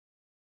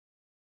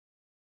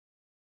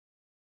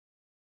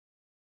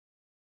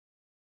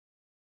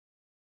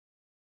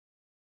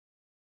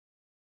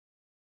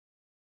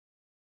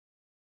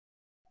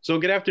So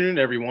good afternoon,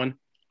 everyone.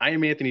 I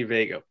am Anthony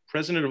Vega,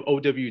 president of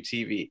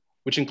OWTV,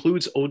 which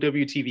includes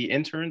OWTV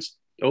interns,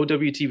 the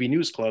OWTV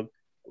News Club,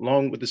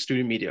 along with the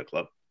Student Media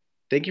Club.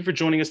 Thank you for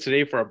joining us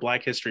today for our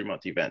Black History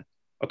Month event,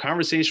 a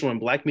conversation with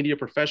Black media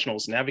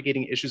professionals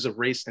navigating issues of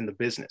race in the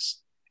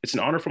business. It's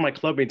an honor for my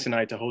clubmate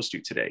tonight to host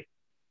you today.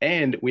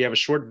 And we have a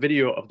short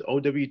video of the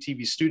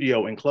OWTV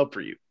studio and club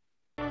for you.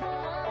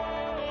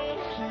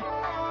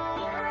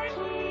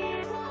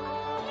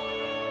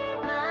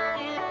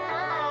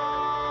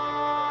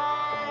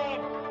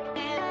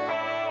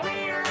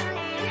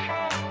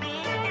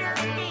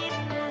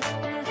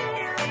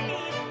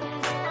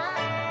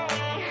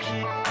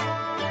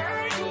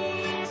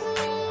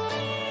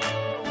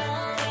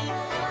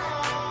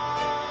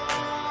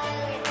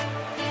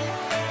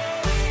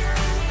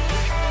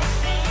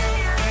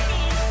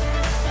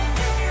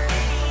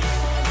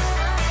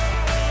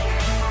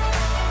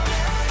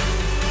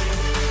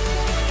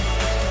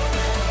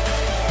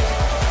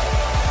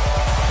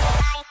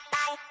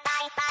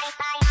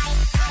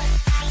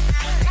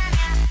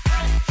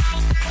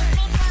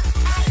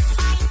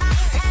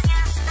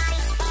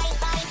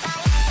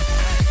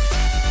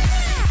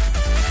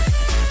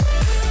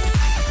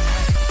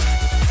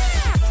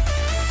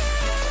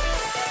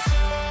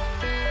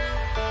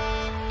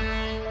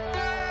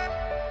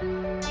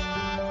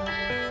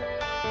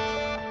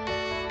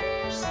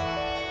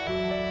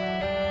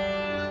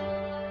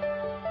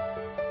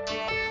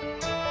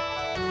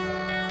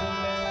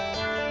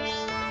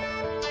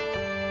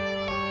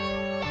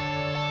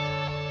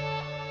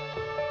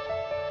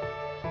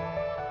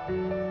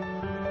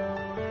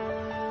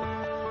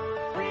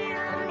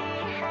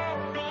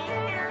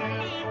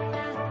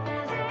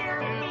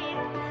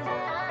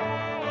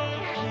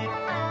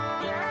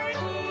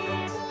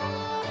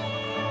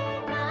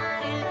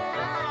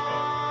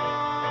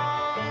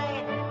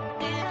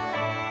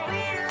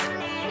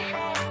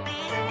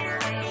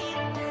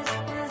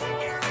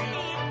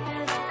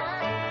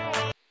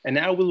 And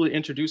now we will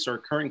introduce our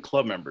current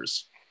club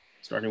members,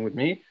 starting with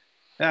me.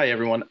 Hi,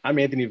 everyone. I'm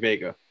Anthony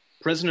Vega,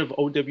 president of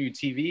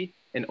OWTV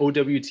and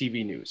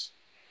OWTV News.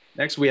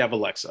 Next, we have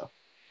Alexa.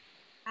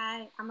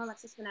 Hi, I'm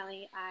Alexa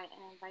Stenley. I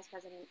am vice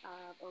president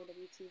of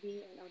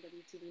OWTV and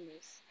OWTV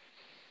News.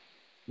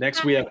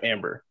 Next, we have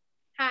Amber.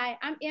 Hi,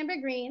 I'm Amber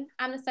Green.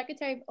 I'm the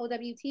secretary of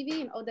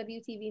OWTV and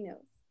OWTV News.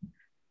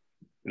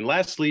 And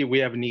lastly, we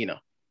have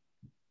Nina.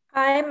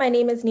 Hi, my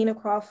name is Nina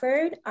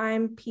Crawford.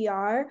 I'm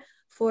PR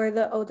for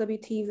the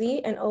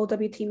OWTV and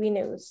OWTV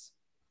News.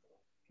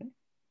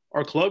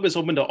 Our club is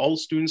open to all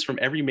students from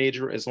every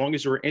major as long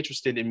as you're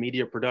interested in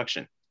media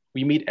production.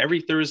 We meet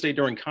every Thursday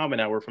during Common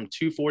Hour from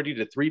 2:40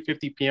 to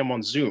 3:50 p.m.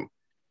 on Zoom.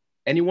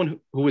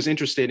 Anyone who is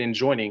interested in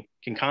joining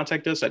can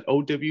contact us at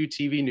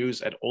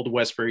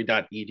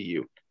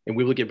owtvnews@oldwestbury.edu, and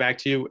we will get back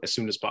to you as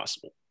soon as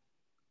possible.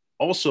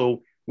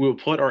 Also, we will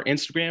put our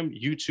Instagram,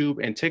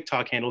 YouTube, and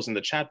TikTok handles in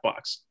the chat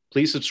box.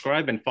 Please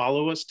subscribe and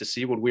follow us to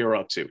see what we are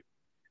up to.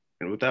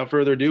 And without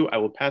further ado, I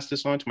will pass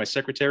this on to my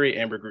secretary,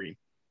 Amber Green.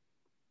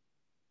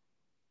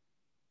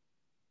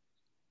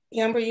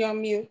 Amber, you're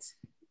on mute.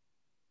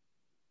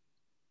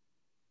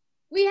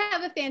 We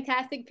have a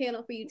fantastic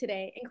panel for you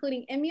today,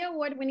 including Emmy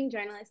Award-winning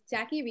journalist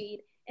Jacque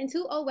Reid and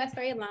two Old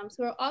Westbury alums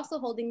who are also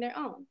holding their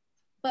own.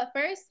 But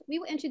first, we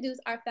will introduce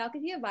our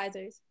faculty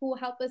advisors who will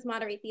help us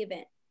moderate the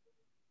event.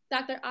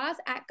 Dr. Oz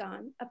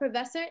Atgon, a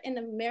professor in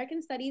the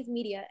American Studies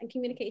Media and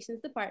Communications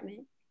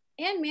Department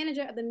and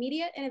manager of the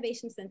Media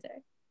Innovation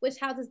Center, which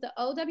houses the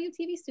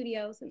OWTV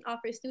studios and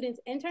offers students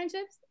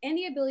internships and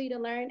the ability to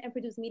learn and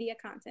produce media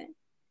content.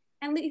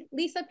 And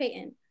Lisa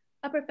Payton,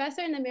 a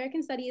professor in the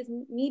American Studies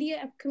Media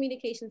and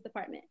Communications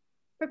Department.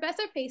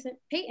 Professor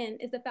Payton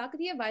is the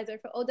faculty advisor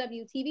for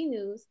OWTV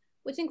News,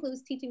 which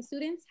includes teaching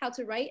students how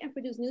to write and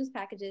produce news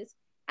packages,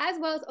 as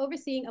well as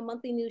overseeing a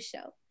monthly news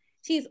show.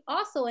 She's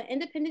also an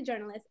independent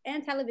journalist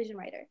and television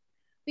writer.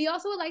 We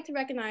also would like to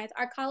recognize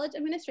our college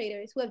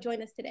administrators who have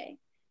joined us today.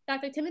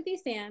 Dr. Timothy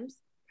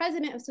Sams,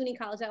 president of SUNY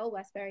College at Old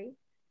Westbury,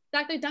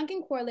 Dr.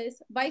 Duncan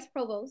Corliss, vice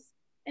provost,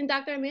 and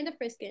Dr. Amanda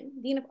Friskin,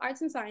 dean of arts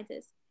and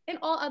sciences, and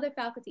all other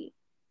faculty.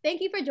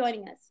 Thank you for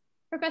joining us.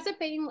 Professor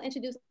Payton will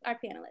introduce our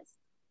panelists.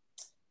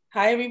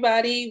 Hi,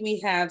 everybody. We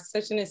have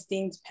such an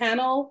esteemed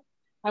panel.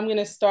 I'm going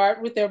to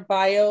start with their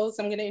bios.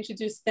 I'm going to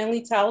introduce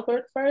Stenley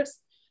Talabert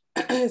first.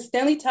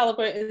 Stenley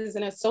Talabert is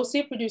an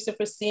associate producer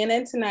for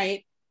CNN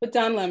Tonight with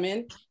Don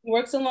Lemon. He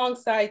works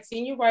alongside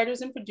senior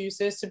writers and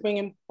producers to bring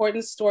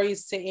important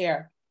stories to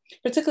air,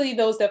 particularly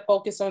those that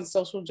focus on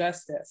social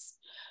justice.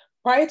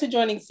 Prior to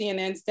joining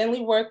CNN,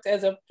 Stenley worked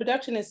as a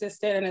production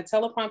assistant and a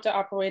teleprompter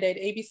operator at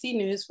ABC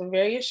News for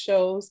various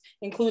shows,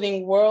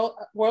 including World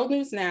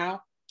News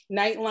Now,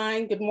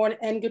 Nightline, Good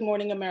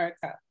Morning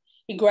America.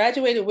 He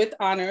graduated with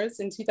honors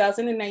in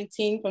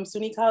 2019 from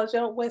SUNY College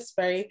at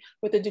Westbury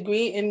with a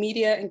degree in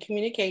media and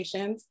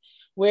communications,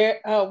 where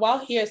while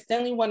here,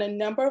 Stenley won a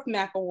number of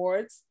MAC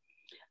awards,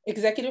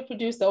 executive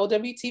produced the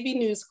OWTV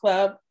News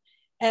Club,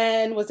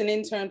 and was an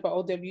intern for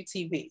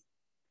OWTV.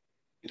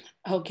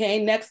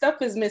 Okay, next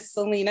up is Miss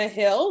Selena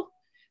Hill.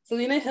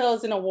 Selena Hill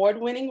is an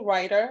award-winning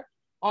writer,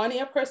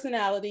 on-air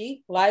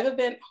personality, live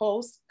event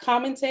host,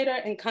 commentator,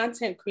 and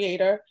content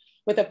creator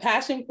with a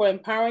passion for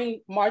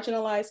empowering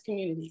marginalized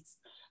communities.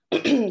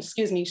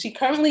 Excuse me. She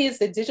currently is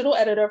the digital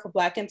editor for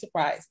Black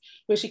Enterprise,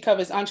 where she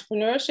covers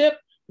entrepreneurship,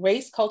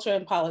 race, culture,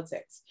 and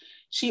politics.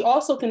 She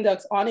also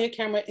conducts on-air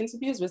camera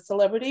interviews with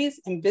celebrities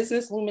and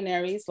business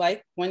luminaries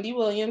like Wendy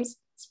Williams,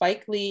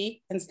 Spike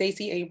Lee, and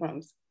Stacey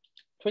Abrams.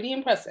 Pretty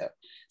impressive.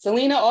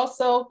 Selena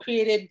also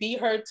created Be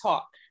Heard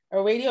Talk,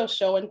 a radio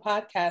show and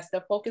podcast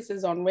that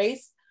focuses on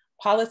race,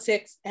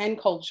 politics, and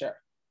culture.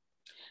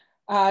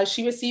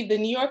 She received the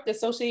New York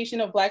Association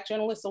of Black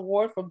Journalists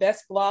Award for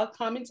Best Blog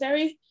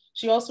Commentary.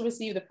 She also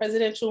received the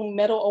Presidential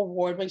Medal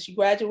Award when she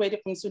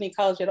graduated from SUNY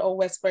College at Old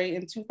Westbury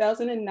in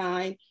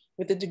 2009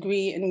 with a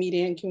degree in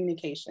Media and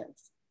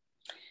Communications.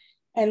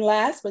 And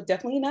last, but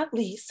definitely not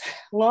least,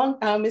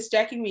 Miss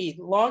Jacque Reid,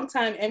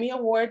 longtime Emmy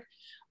Award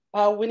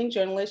winning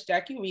journalist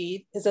Jacque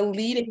Reid is a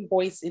leading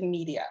voice in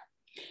media.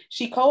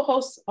 She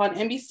co-hosts on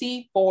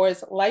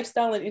NBC4's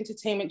lifestyle and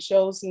entertainment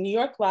shows New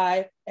York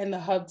Live and The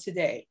Hub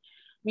Today.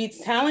 Reid's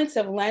talents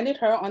have landed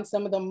her on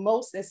some of the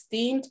most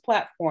esteemed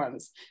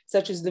platforms,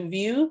 such as The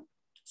View,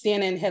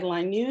 CNN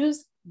Headline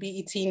News,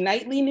 BET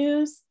Nightly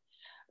News,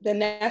 the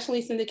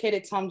nationally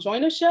syndicated Tom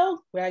Joyner Show,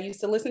 where I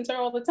used to listen to her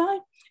all the time,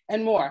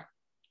 and more.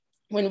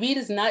 When Reid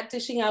is not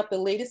dishing out the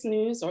latest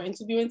news or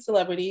interviewing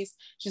celebrities,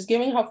 she's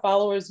giving her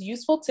followers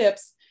useful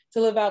tips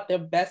to live out their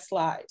best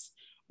lives.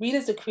 Reid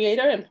is the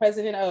creator and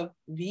president of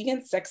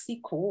Vegan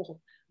Sexy Cool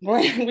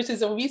brand, which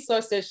is a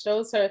resource that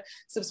shows her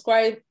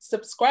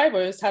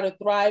subscribers how to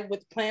thrive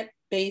with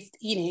plant-based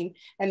eating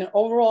and an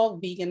overall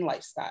vegan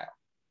lifestyle.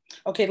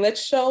 Okay,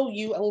 let's show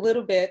you a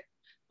little bit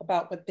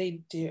about what they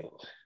do.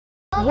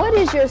 What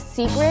is your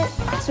secret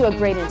to a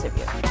great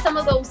interview? Some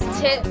of those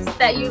tips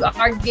that you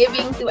are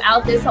giving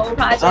throughout this whole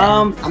project?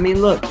 I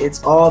mean, look,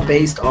 it's all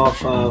based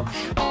off of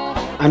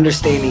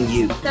understanding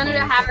you. Senator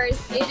Harris,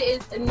 it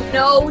is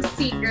no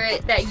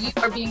secret that you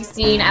are being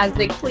seen as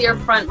the clear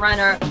front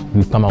runner.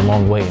 We've come a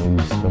long way,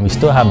 and we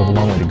still have a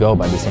long way to go,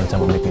 but at the same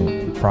time we're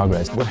making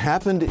progress. What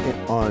happened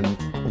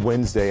on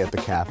Wednesday at the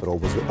Capitol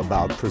was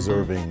about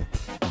preserving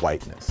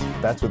whiteness.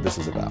 That's what this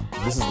is about.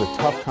 This is the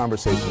tough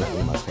conversation that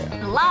we must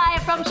have.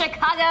 Live from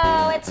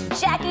Chicago,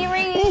 it's Jacque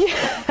Reid.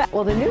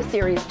 Well, the new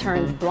series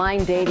turns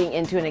blind dating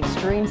into an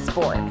extreme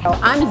sport. Oh,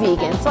 I'm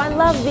vegan, so I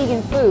love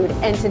vegan food.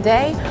 And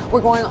today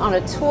we're going on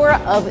a tour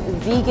of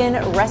vegan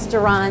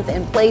restaurants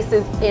and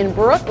places in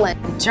Brooklyn.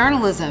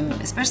 Journalism,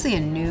 especially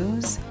in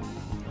news,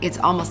 it's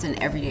almost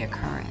an everyday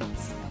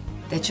occurrence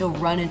that you'll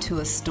run into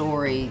a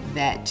story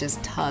that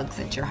just tugs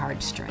at your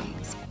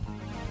heartstrings.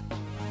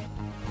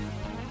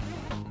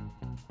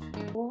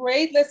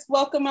 Great, let's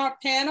welcome our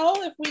panel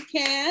if we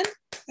can.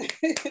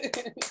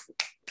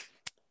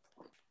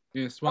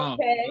 Yes, wow.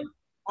 Okay,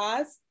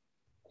 Oz.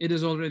 It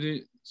is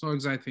already so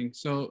exciting.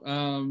 So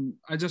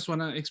I just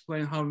want to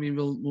explain how we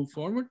will move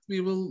forward.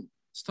 We will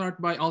start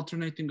by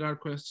alternating our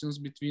questions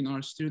between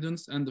our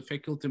students and the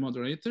faculty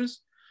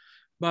moderators.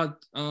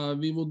 But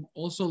we would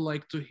also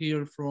like to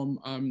hear from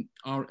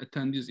our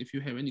attendees. If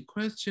you have any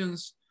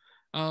questions,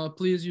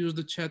 please use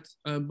the chat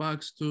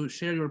box to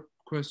share your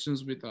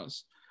questions with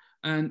us.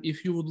 And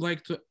if you would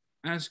like to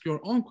ask your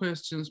own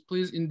questions,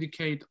 please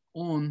indicate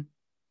on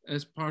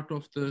as part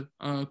of the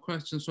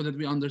question so that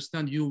we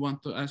understand you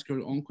want to ask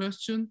your own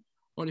question.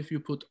 Or if you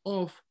put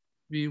off,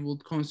 we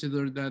would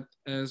consider that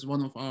as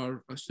one of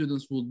our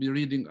students will be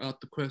reading out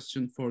the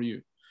question for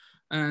you.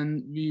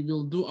 And we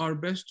will do our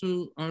best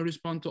to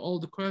respond to all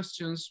the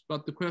questions,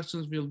 but the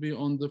questions will be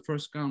on the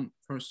first come,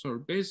 first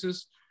served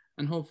basis.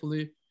 And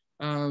hopefully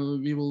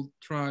we will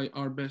try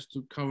our best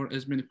to cover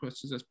as many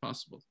questions as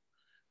possible.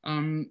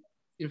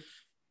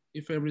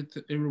 If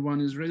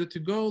everyone is ready to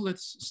go,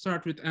 let's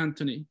start with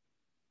Anthony.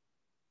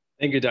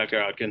 Thank you, Dr.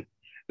 Outkin.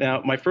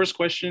 Now, my first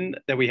question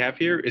that we have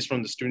here is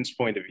from the student's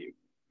point of view.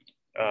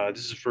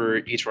 This is for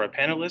each of our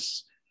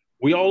panelists.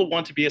 We all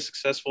want to be as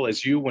successful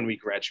as you when we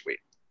graduate.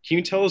 Can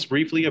you tell us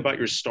briefly about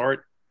your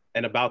start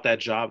and about that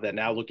job that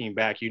now looking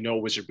back, you know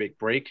was your big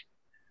break?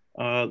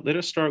 Let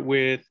us start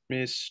with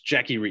Miss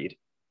Jacque Reid.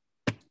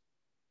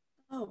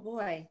 Oh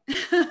boy.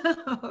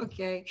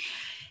 Okay.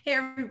 Hey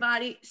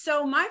everybody.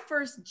 So my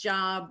first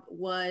job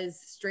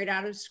was straight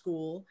out of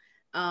school.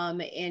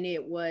 And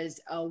it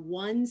was a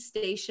one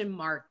station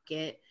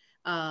market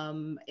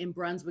in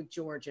Brunswick,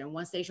 Georgia. And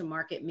one station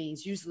market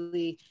means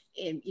usually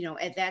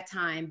at that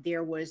time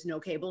there was no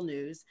cable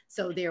news.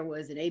 So there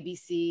was an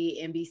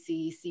ABC,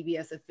 NBC,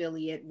 CBS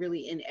affiliate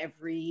really in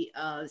every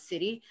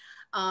city.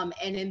 And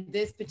in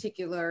this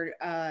particular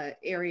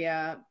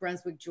area,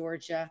 Brunswick,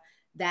 Georgia,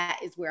 that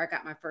is where I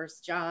got my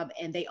first job,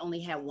 and they only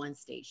had one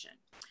station.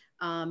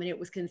 And it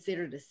was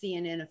considered a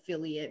CNN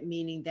affiliate,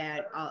 meaning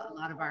that a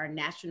lot of our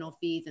national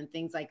feeds and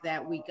things like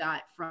that we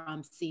got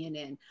from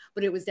CNN,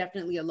 but it was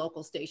definitely a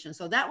local station.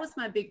 So that was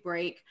my big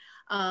break.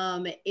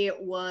 It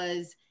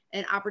was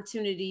an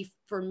opportunity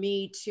for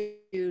me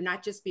to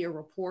not just be a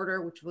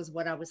reporter, which was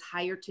what I was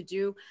hired to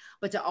do,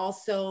 but to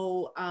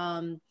also,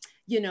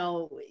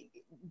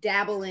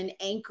 dabble in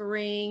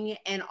anchoring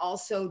and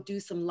also do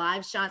some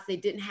live shots. They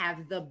didn't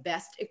have the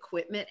best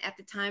equipment at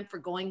the time for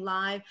going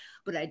live,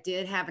 but I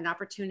did have an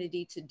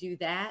opportunity to do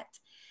that.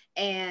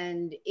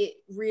 And it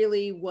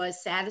really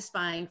was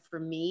satisfying for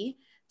me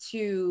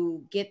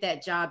to get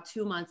that job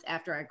 2 months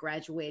after I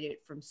graduated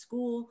from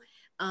school.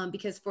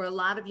 Because for a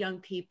lot of young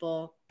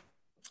people,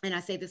 and I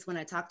say this when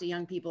I talk to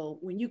young people,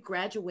 when you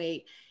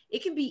graduate,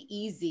 it can be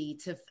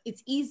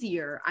it's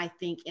easier, I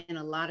think, in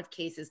a lot of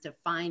cases to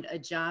find a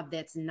job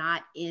that's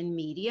not in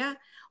media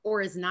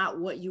or is not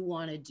what you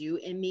want to do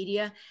in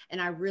media.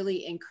 And I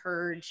really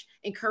encourage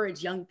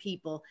young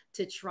people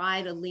to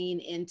try to lean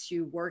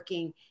into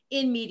working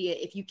in media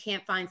if you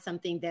can't find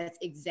something that's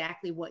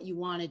exactly what you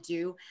want to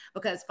do,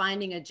 because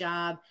finding a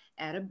job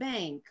at a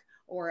bank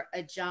or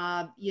a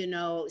job,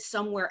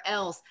 somewhere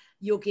else,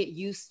 you'll get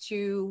used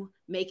to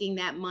making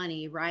that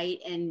money, right?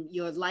 And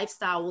your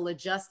lifestyle will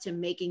adjust to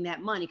making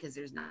that money, because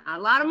there's not a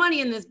lot of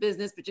money in this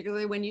business,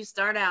 particularly when you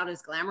start out.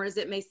 As glamorous as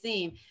it may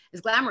seem,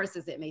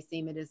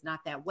 it is not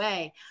that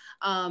way.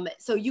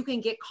 So you can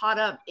get caught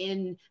up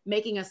in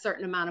making a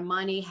certain amount of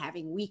money,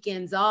 having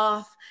weekends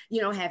off,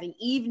 having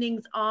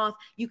evenings off.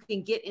 You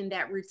can get in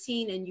that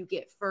routine and you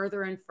get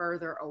further and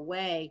further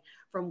away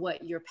from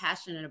what you're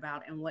passionate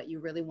about and what you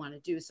really want to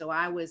do. So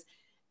I was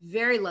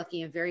very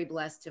lucky and very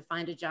blessed to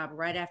find a job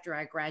right after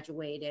I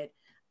graduated.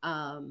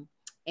 And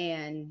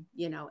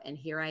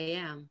here I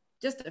am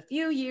just a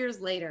few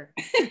years later.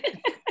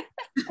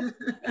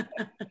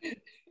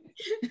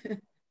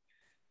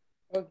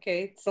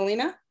 Okay,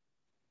 Selena?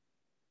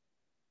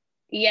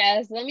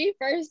 Yes, let me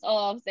first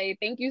off say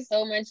thank you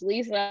so much,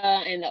 Lisa,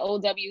 and the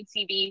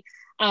OWTV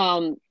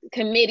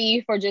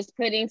committee for just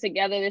putting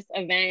together this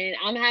event.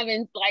 I'm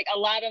having like a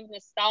lot of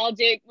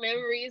nostalgic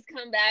memories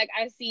come back.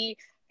 I see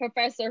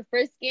Professor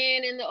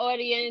Friskin in the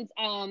audience,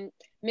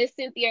 Miss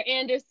Cynthia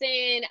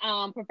Anderson,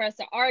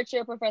 Professor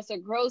Archer, Professor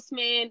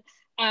Grossman,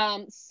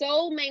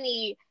 so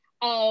many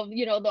of,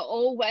 the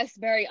old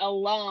Westbury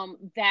alum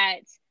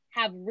that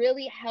have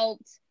really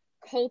helped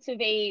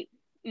cultivate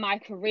my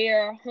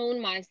career,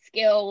 hone my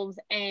skills,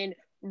 and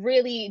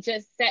really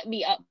just set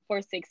me up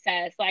for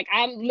success. Like,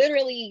 I'm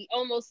literally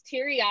almost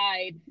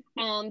teary-eyed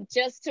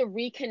just to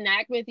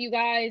reconnect with you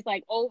guys.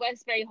 Like, Old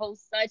Westbury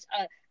holds such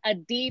a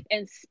deep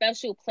and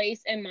special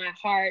place in my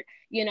heart.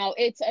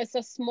 It's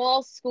a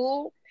small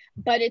school,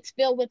 but it's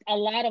filled with a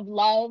lot of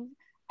love,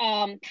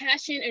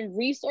 passion, and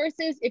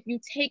resources if you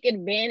take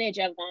advantage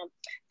of them.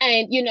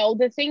 And,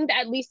 the thing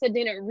that Lisa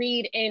didn't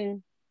read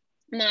in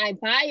my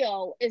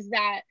bio is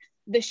that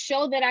the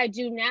show that I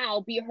do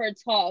now, Be Her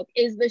Talk,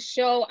 is the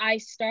show I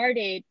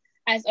started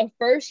as a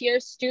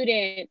first-year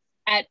student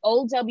at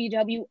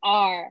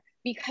OWWR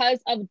because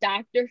of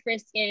Dr.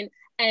 Friskin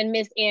and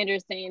Miss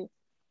Anderson.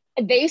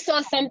 They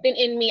saw something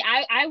in me.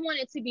 I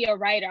wanted to be a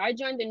writer. I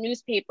joined the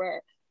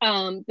newspaper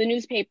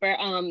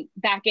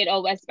back at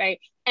Old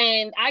Westbury,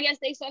 and I guess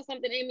they saw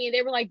something in me.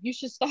 They were like, you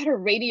should start a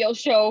radio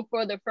show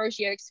for the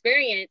first-year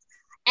experience.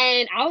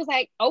 And I was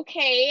like,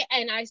 okay,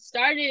 and I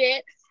started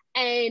it.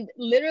 And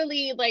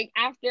literally, like,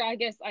 after, I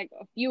guess, like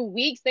a few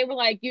weeks, they were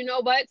like, you know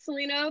what,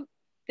 Selena,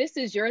 this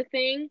is your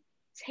thing.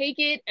 Take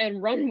it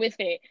and run with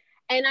it.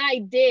 And I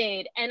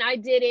did. And I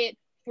did it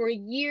for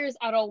years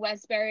at Old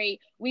Westbury.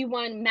 We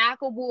won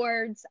MAC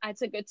awards. I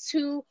took a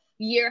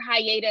 2-year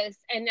hiatus.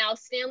 And now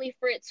Stanley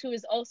Fritz, who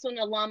is also an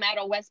alum at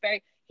Old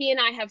Westbury, he and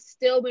I have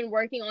still been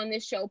working on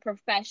this show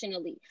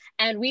professionally.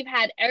 And we've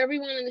had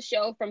everyone on the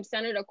show, from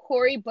Senator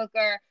Cory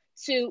Booker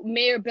to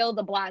Mayor Bill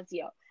de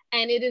Blasio.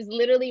 And it is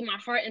literally my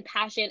heart and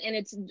passion. And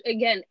it's,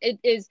 again,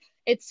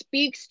 it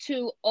speaks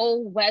to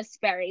Old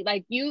Westbury.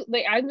 I just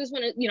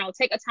want to,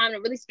 take a time to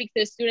really speak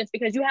to the students,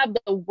 because you have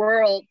the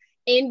world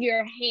in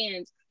your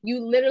hands. You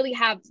literally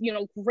have,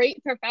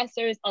 great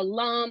professors,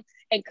 alum,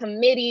 and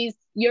committees.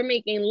 You're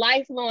making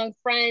lifelong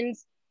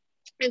friends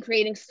and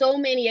creating so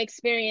many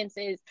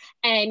experiences.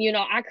 And,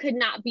 I could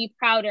not be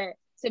prouder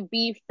to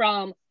be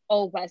from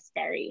Old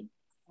Westbury.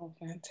 Oh,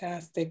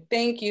 fantastic.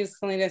 Thank you,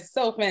 Selena.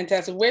 So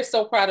fantastic. We're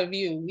so proud of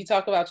you. We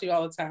talk about you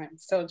all the time.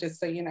 So just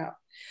so you know.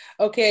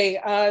 Okay,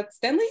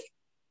 Stenley?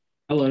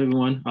 Hello,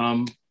 everyone.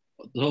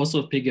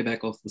 Also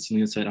piggyback off what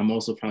Selena said, I'm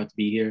also proud to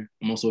be here.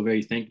 I'm also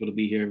very thankful to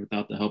be here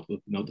without the help of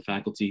the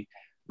faculty.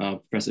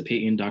 Professor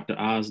Payton, Dr.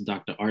 Oz,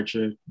 Dr.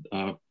 Archer,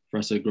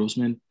 Professor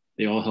Grossman,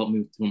 they all helped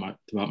me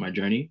throughout my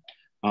journey.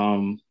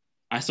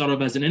 I started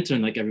off as an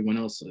intern like everyone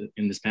else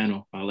in this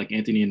panel, like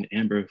Anthony and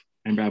Amber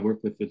I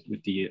worked with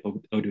the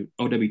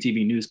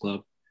OWTV News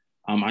Club.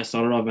 I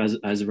started off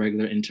as a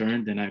regular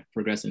intern, then I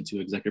progressed into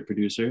executive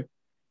producer.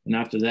 And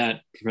after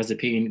that, Professor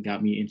Payton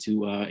got me into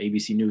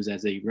ABC News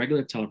as a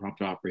regular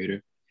teleprompter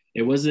operator.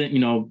 It wasn't,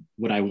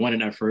 what I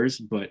wanted at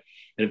first, but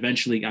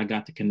eventually I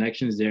got the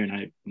connections there,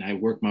 and I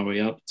worked my way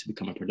up to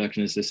become a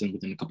production assistant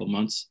within a couple of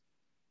months.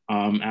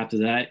 After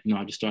that,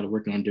 I just started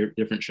working on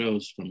different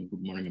shows, from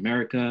Good Morning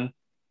America,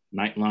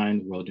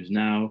 Nightline, World News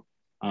Now,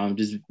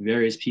 just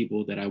various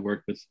people that I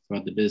worked with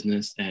throughout the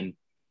business. And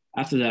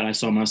after that, I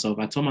told myself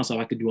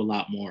I could do a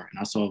lot more. And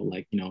I saw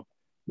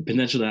the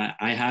potential that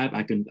I have,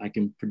 I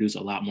can produce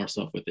a lot more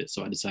stuff with it.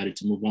 So I decided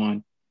to move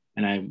on,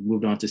 and I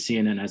moved on to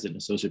CNN as an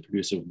associate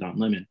producer with Don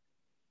Lemon.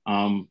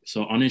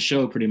 So on this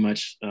show, pretty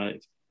much,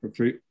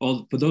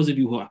 for those of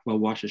you who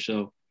watch the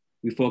show,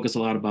 we focus a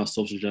lot about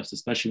social justice,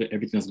 especially with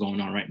everything that's going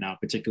on right now,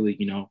 particularly,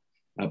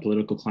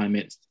 political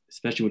climate,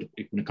 especially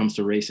when it comes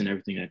to race and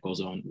everything that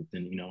goes on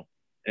within,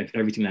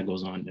 everything that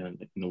goes on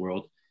in the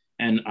world.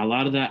 And a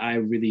lot of that I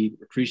really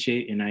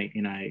appreciate, and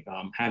I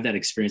have that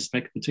experience,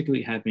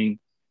 particularly having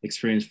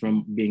experience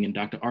from being in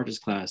Dr. Archer's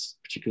class,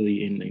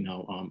 particularly in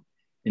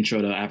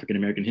Intro to African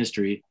American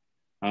History.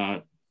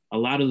 A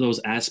lot of those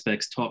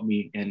aspects taught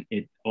me, and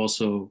it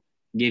also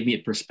gave me a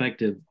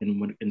perspective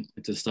into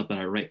the stuff that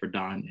I write for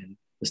Don and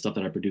the stuff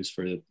that I produce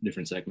for the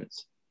different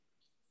segments.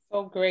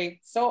 So great,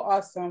 so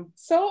awesome,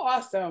 so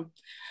awesome.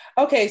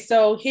 Okay,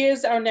 so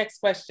here's our next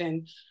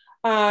question.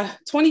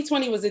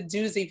 2020 was a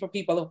doozy for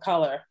people of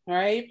color,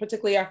 right?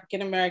 Particularly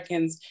African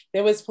Americans.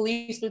 There was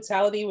police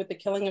brutality with the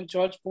killing of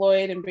George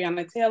Floyd and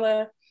Breonna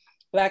Taylor,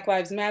 Black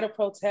Lives Matter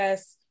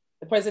protests,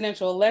 the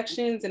presidential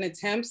elections and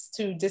attempts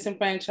to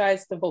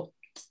disenfranchise the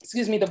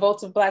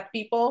votes of Black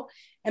people,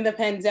 and the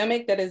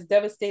pandemic that has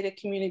devastated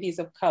communities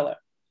of color.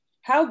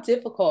 How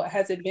difficult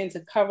has it been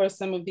to cover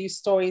some of these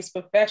stories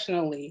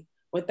professionally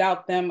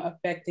without them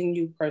affecting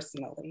you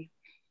personally?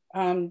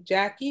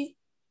 Jackie?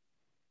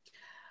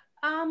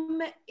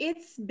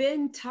 It's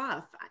been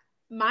tough.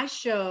 My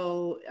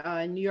show,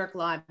 New York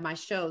Live, my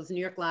shows,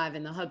 New York Live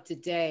and The Hub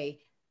Today,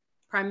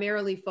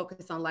 primarily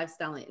focus on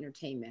lifestyle and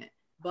entertainment.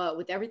 But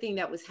with everything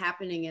that was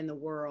happening in the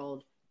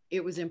world,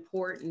 it was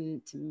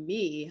important to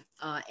me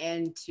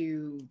and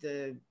to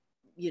the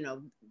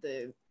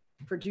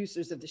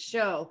producers of the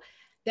show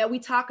that we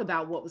talk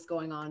about what was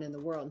going on in the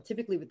world. And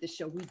typically with this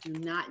show, we do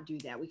not do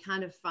that. We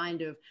kind of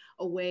find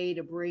a way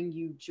to bring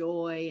you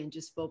joy and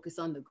just focus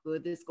on the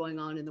good that's going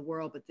on in the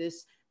world. But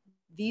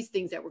these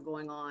things that were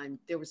going on,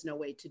 there was no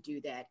way to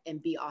do that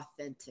and be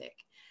authentic.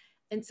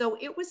 And so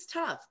it was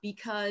tough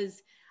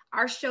because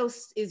our show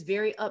is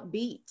very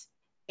upbeat.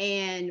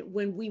 And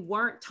when we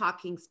weren't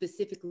talking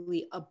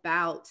specifically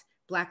about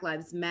Black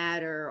Lives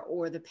Matter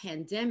or the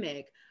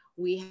pandemic,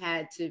 we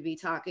had to be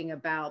talking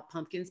about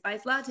pumpkin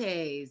spice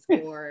lattes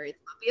or it's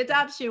puppy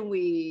adoption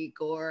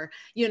week, or,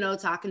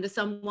 talking to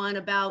someone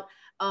about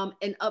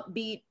an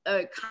upbeat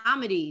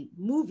comedy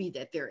movie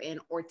that they're in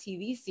or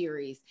TV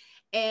series.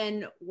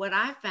 And what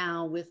I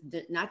found with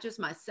not just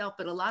myself,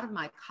 but a lot of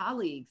my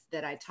colleagues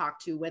that I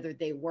talked to, whether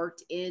they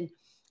worked in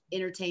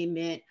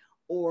entertainment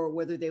or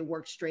whether they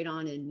worked straight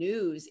on in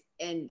news,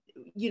 and,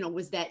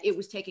 was that it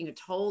was taking a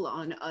toll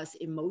on us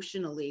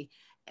emotionally,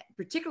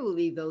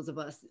 particularly those of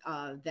us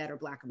that are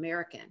Black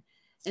American.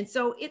 And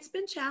so it's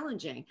been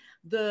challenging.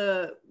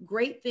 The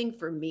great thing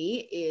for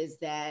me is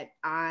that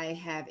I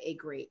have a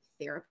great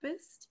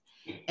therapist,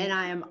 and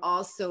I am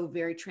also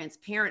very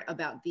transparent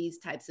about these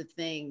types of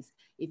things.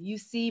 If you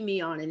see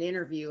me on an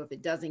interview, if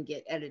it doesn't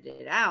get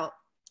edited out,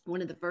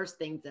 one of the first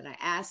things that I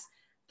ask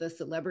the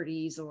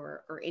celebrities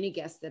or any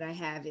guests that I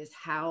have is,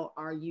 how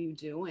are you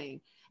doing?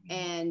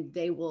 And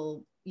they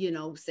will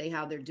say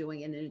how they're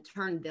doing. And in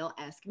turn, they'll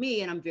ask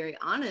me, and I'm very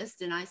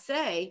honest. And I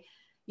say,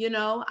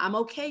 I'm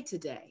okay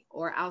today.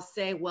 Or I'll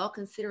say, well,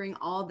 considering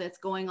all that's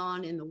going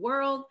on in the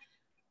world,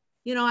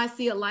 I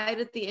see a light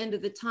at the end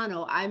of the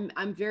tunnel.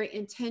 I'm very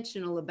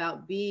intentional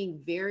about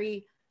being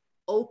very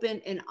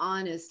open and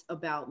honest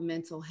about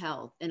mental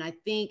health. And I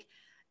think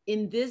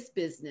in this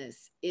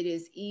business, it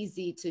is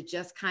easy to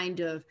just kind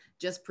of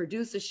just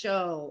produce a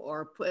show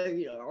or put,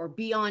 or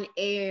be on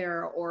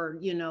air or,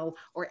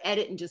 or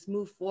edit and just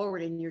move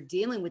forward. And you're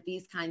dealing with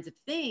these kinds of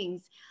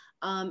things.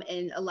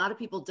 And a lot of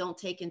people don't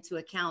take into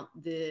account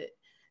the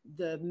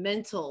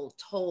mental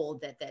toll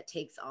that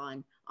takes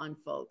on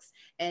folks.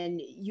 And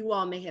you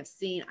all may have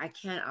seen,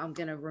 I'm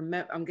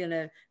going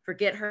to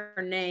forget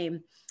her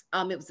name.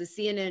 It was a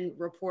CNN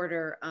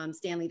reporter,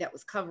 Stenley, that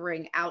was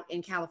covering out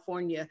in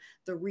California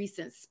the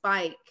recent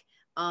spike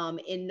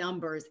in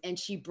numbers, and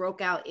she broke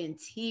out in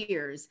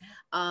tears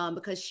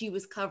because she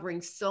was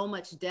covering so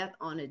much death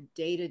on a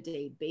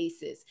day-to-day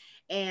basis.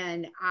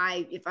 And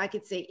if I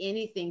could say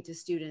anything to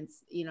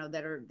students,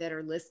 that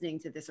are listening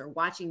to this or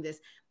watching this,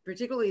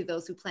 particularly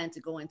those who plan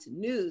to go into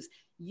news,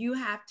 you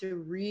have to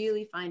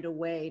really find a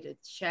way to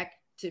check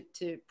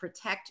to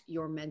protect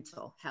your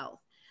mental health.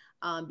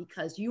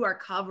 Because you are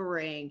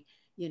covering,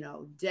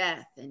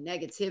 death and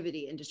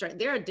negativity and destruction.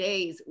 There are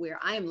days where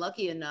I am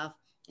lucky enough,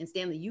 and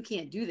Stanley, you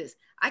can't do this,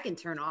 I can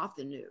turn off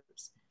the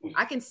news.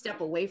 I can step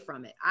away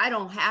from it. I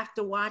don't have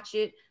to watch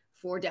it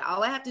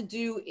all I have to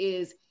do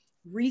is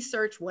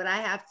research what I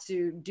have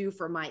to do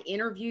for my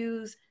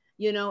interviews,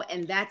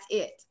 and that's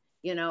it.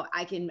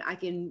 I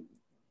can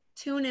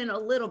tune in a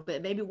little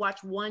bit, maybe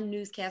watch one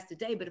newscast a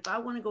day. But if I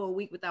want to go a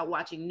week without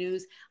watching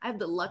news, I have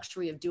the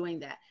luxury of doing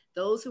that.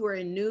 Those who are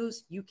in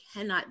news, you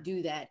cannot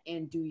do that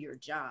and do your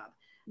job.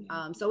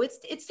 So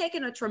it's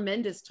taken a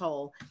tremendous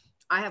toll.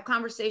 I have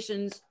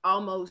conversations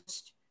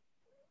almost,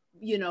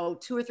 2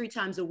 or 3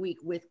 times a week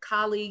with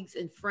colleagues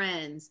and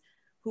friends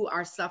who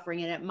are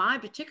suffering. And at my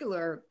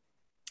particular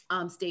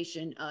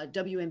station,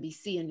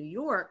 WNBC in New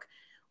York,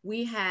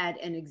 we had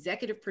an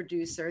executive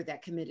producer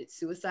that committed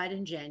suicide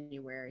in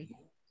January.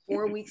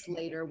 4 weeks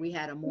later, we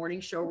had a morning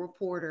show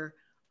reporter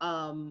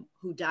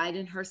who died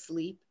in her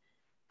sleep.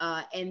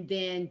 And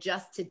then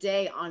just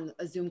today on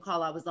a Zoom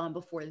call I was on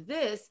before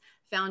this,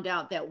 found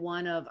out that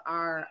one of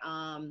our,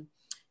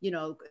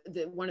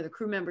 one of the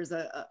crew members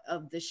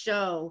of the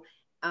show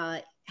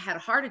had a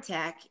heart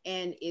attack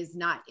and is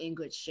not in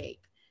good shape.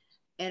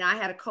 And I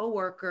had a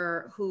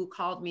coworker who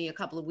called me a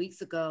couple of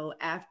weeks ago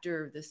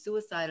after the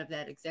suicide of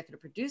that executive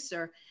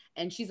producer,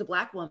 and she's a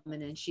Black woman,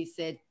 and she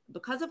said,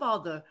 because of all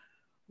the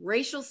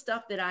racial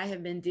stuff that I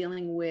have been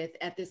dealing with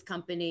at this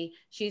company,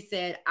 she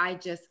said,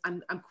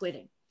 I'm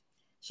quitting.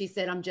 She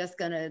said, I'm just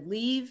going to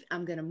leave.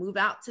 I'm going to move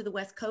out to the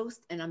West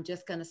Coast, and I'm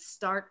just going to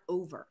start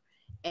over.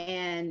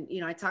 And,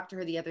 I talked to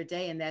her the other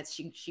day, and that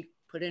she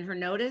put in her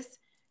notice.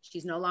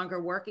 She's no longer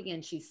working,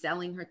 and she's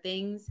selling her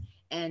things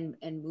and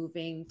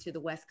moving to the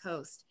West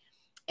Coast.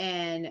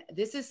 And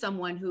this is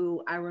someone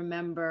who I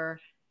remember,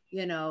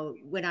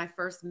 when I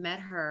first met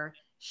her,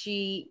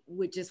 she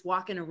would just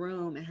walk in a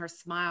room and her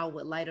smile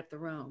would light up the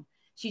room.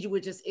 She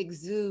would just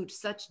exude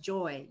such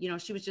joy.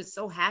 She was just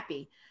so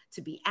happy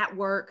to be at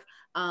work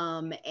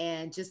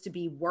and just to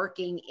be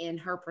working in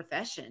her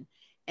profession.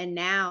 And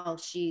now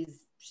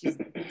she's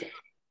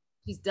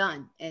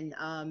done. And,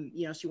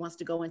 she wants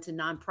to go into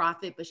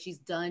nonprofit, but she's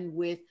done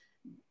with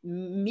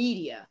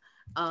media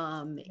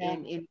in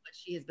what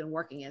she has been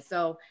working in.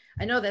 So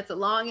I know that's a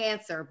long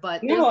answer,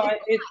 but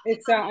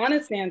it's an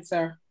honest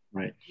answer.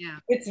 Right. Yeah.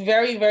 It's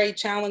very, very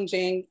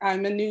challenging.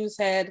 I'm a news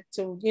head,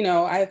 so,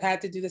 I've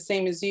had to do the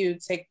same as you,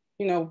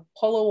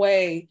 pull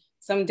away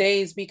some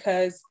days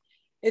because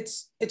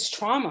it's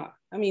trauma.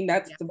 I mean,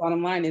 that's the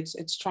bottom line.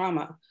 It's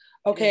trauma.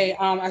 Okay.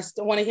 I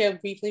still want to hear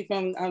briefly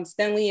from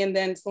Stenley and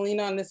then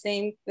Selena on the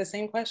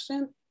same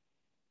question.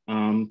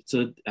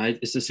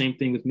 It's the same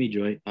thing with me,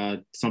 Joy.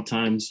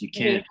 Sometimes you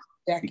can't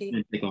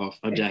take off.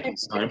 I'm Jackie.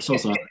 Sorry, I'm so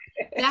sorry.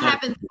 That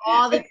happens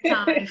all the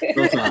time.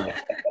 So sorry.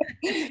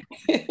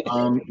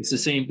 It's the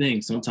same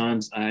thing.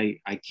 Sometimes I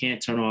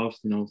can't turn off.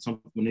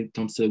 When it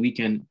comes to the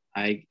weekend,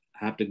 I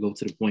have to go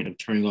to the point of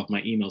turning off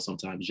my email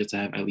sometimes just to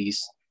have at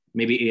least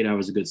maybe 8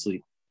 hours of good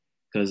sleep.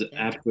 Because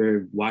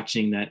after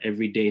watching that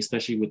every day,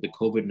 especially with the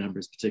COVID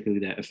numbers,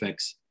 particularly that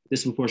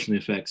disproportionately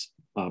affects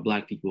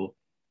Black people,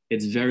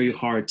 it's very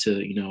hard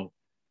to,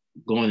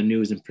 go on the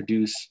news and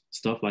produce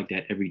stuff like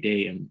that every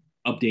day and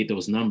update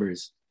those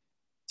numbers.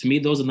 To me,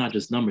 those are not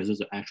just numbers, those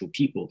are actual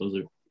people. Those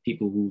are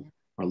people who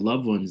are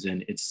loved ones.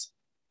 And it's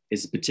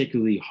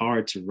particularly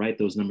hard to write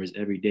those numbers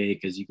every day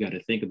because you got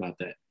to think about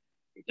that.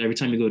 Every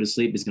time you go to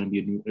sleep, it's going to be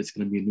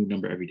a new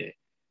number every day.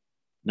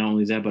 Not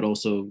only that, but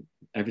also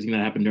everything that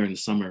happened during the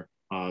summer,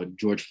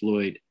 George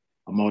Floyd,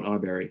 Ahmaud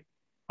Arbery,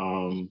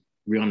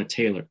 Breonna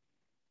Taylor,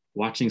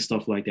 watching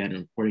stuff like that and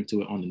reporting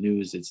to it on the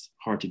news, it's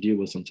hard to deal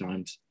with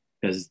sometimes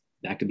because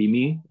that could be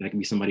me, that could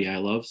be somebody I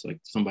love, so like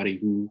somebody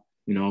who,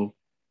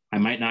 I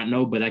might not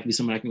know, but that could be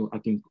somebody I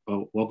can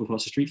walk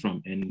across the street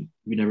from, and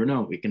you never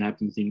know. It can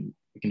happen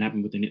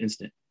within an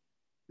instant.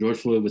 George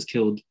Floyd was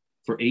killed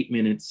for 8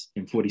 minutes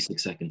and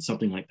 46 seconds,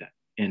 something like that.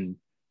 And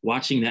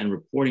watching that and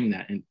reporting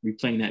that and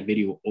replaying that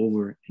video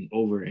over and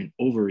over and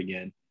over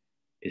again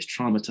is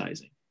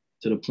traumatizing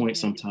to the point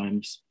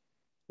sometimes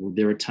where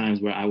there are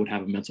times where I would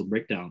have a mental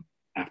breakdown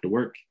after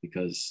work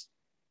because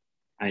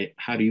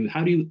how do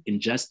you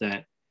ingest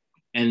that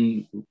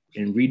and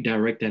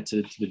redirect that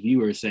to the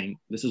viewer saying,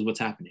 this is what's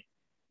happening.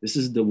 This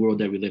is the world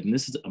that we live in.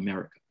 This is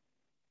America.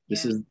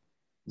 This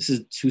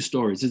is two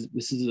stories.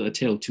 This is a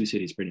tale of two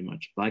cities, pretty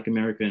much, Black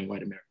America and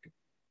white America.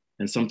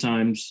 And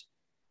sometimes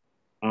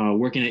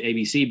working at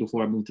ABC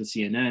before I moved to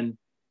CNN,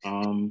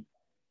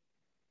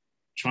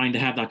 trying to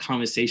have that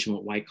conversation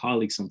with white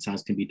colleagues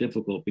sometimes can be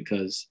difficult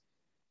because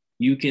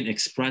you can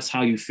express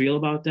how you feel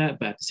about that,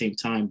 but at the same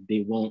time,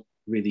 they won't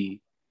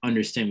really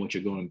understand what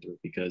you're going through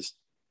because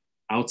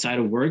outside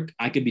of work,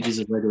 I could be just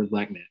a regular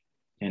Black man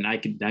and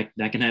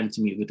that can happen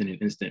to me within an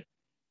instant.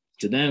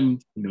 To them,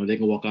 they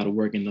can walk out of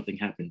work and nothing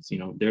happens.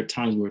 There are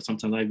times where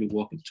sometimes I'd be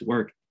walking to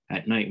work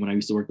at night when I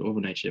used to work the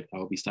overnight shift, I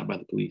would be stopped by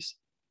the police.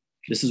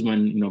 This is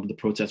when, the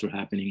protests were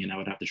happening and I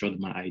would have to show them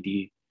my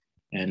ID.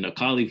 And a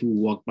colleague who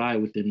walked by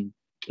within,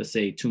 let's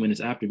say 2 minutes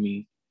after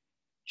me,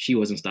 she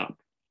wasn't stopped.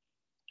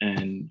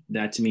 And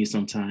that to me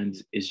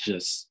sometimes is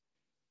just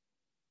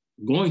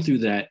going through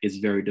that is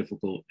very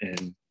difficult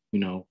and,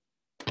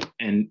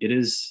 and it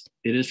is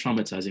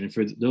traumatizing. And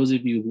for those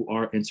of you who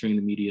are entering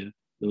the media,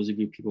 those of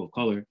you people of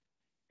color,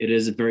 it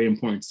is very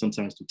important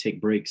sometimes to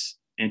take breaks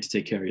and to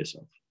take care of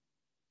yourself.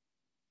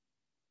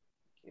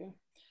 Thank you.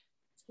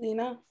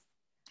 Selena?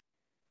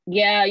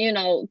 Yeah,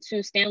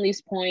 to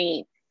Stanley's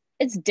point,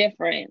 it's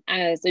different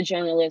as a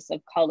journalist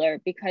of color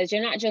because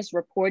you're not just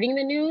reporting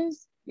the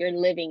news, you're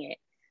living it.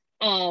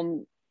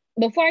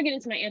 Before I get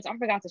into my answer, I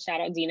forgot to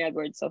shout out Dean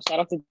Edwards. So shout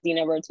out to Dean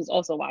Edwards, who's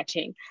also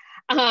watching.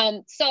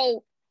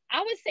 So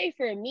I would say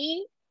for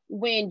me,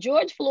 when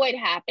George Floyd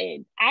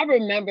happened, I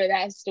remember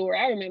that story.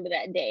 I remember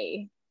that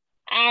day.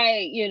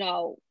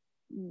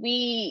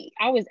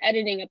 I was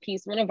editing a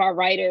piece, one of our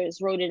writers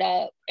wrote it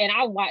up, and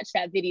I watched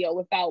that video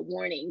without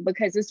warning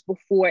because it's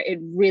before it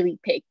really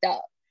picked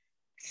up.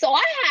 So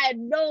I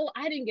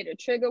didn't get a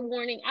trigger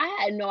warning. I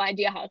had no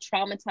idea how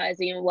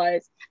traumatizing it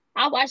was.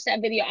 I watched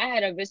that video. I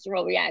had a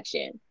visceral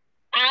reaction.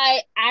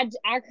 I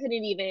couldn't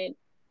even,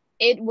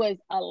 it was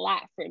a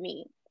lot for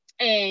me.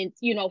 And,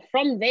 you know,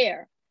 from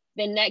there,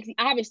 the next,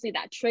 obviously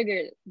that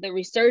triggered the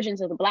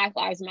resurgence of the Black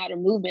Lives Matter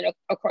movement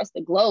across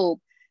the globe.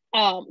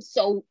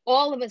 So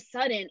all of a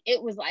sudden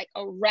it was like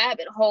a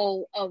rabbit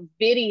hole of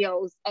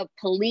videos of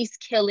police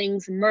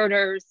killings,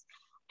 murders,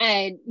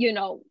 and, you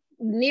know,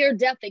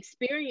 near-death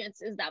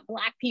experiences that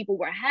Black people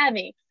were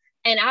having.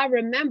 And I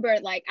remember,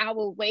 like, I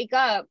would wake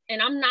up,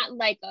 and I'm not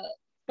like a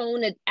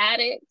phone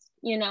addict,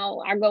 you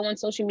know, I go on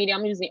social media,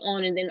 I'm usually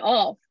on and then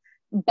off,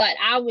 but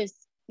I was,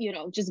 you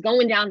know, just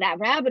going down that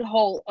rabbit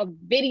hole of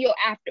video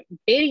after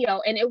video,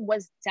 and it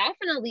was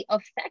definitely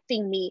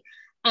affecting me,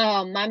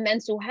 my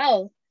mental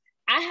health.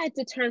 I had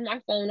to turn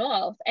my phone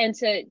off. And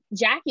to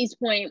Jackie's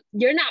point,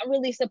 you're not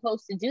really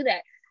supposed to do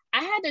that.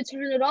 I had to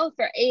turn it off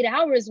for 8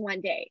 hours one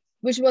day,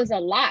 which was a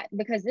lot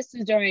because this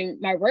was during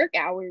my work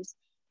hours.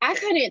 I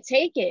couldn't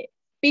take it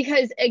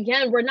because,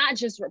 again, we're not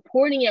just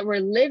reporting it, we're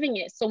living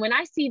it. So when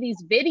I see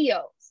these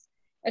videos,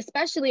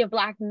 especially of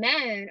Black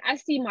men, I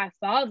see my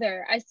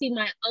father, I see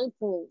my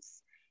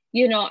uncles,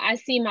 you know, I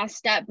see my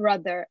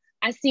stepbrother,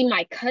 I see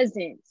my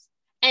cousins,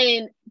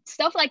 and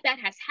stuff like that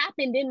has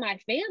happened in my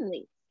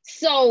family.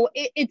 So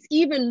it's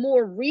even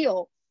more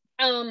real.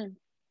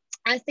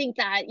 I think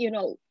that, you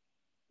know,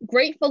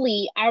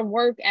 gratefully, I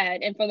work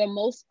at, and for the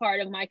most part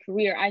of my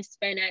career, I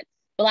spent at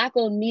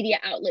Black-owned media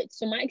outlets.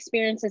 So my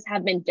experiences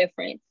have been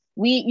different.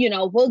 We, you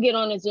know, we'll get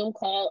on a Zoom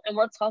call and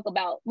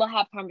we'll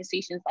have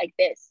conversations like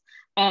this.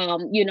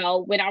 You know,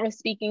 when I was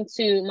speaking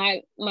to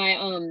my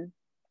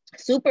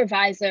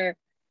supervisor,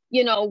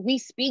 you know, we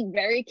speak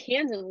very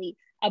candidly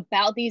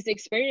about these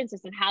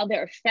experiences and how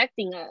they're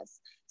affecting us.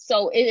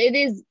 So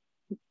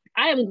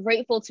I am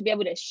grateful to be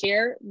able to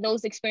share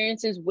those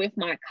experiences with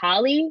my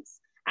colleagues.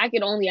 I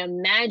can only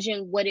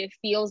imagine what it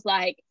feels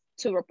like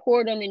to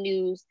report on the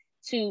news,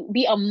 to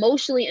be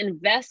emotionally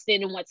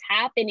invested in what's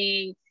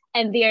happening,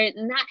 and there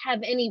not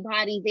have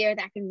anybody there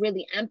that can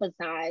really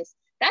empathize.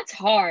 That's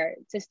hard,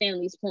 to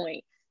Stanley's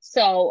point.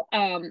 So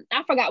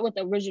I forgot what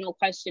the original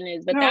question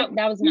is, but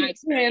that was my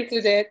experience.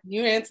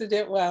 You answered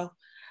it well.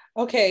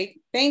 Okay,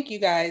 thank you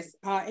guys.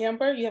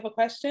 Amber, you have a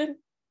question?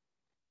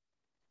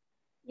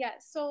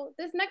 Yes, so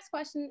this next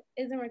question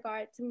is in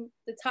regard to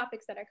the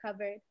topics that are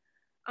covered.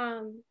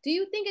 Do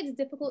you think it's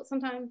difficult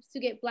sometimes to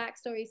get Black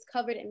stories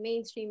covered in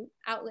mainstream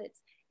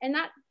outlets and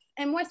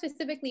more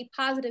specifically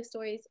positive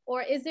stories,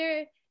 or is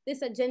there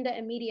this agenda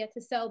in media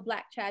to sell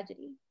Black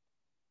tragedy?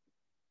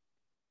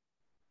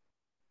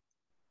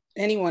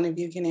 Any one of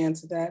you can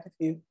answer that if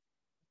you.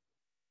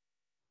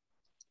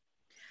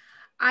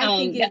 I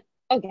think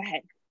go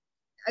ahead.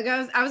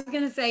 I was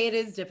going to say it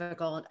is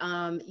difficult.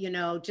 You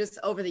know, just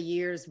over the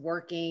years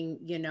working,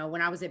 you know,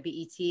 when I was at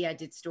BET, I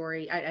did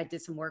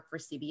some work for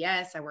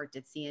CBS. I worked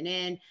at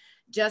CNN,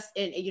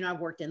 you know, I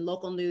worked in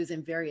local news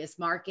in various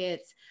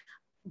markets.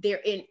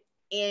 There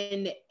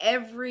in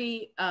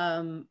every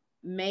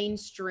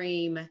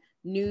mainstream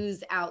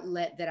news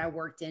outlet that I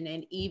worked in,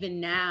 and even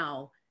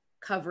now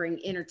covering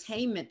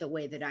entertainment the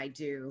way that I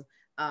do,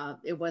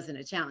 it wasn't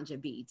a challenge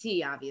at BET,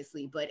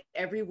 obviously, but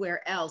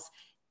everywhere else,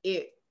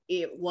 it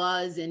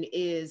was and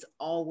is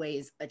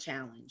always a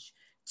challenge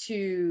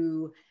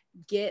to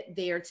get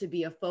there to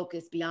be a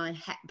focus beyond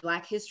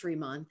Black History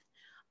Month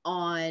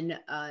on,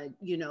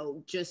 you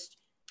know, just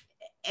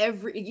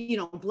you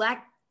know,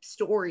 Black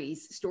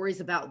stories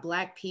about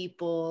Black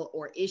people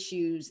or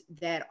issues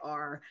that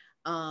are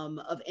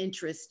of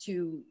interest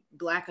to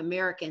Black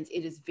Americans.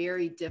 It is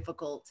very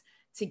difficult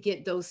to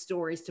get those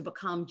stories to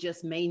become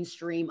just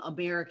mainstream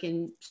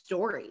American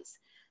stories.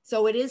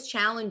 So it is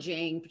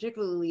challenging,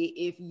 particularly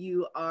if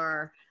you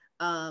are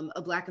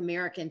a Black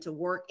American, to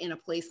work in a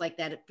place like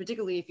that,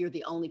 particularly if you're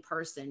the only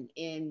person.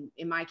 In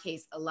my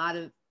case, a lot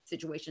of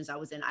situations I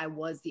was in, I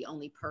was the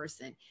only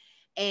person.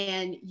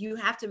 And you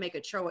have to make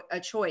a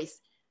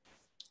choice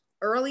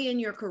early in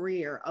your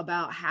career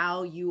about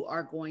how you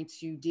are going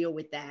to deal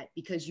with that,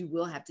 because you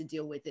will have to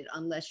deal with it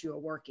unless you are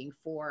working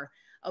for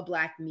a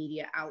Black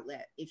media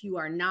outlet. If you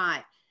are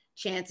not,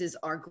 chances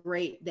are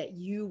great that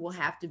you will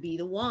have to be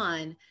the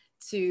one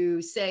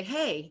to say,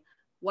 hey,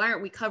 why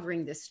aren't we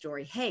covering this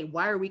story? Hey,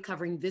 why are we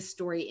covering this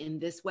story in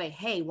this way?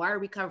 Hey, why are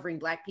we covering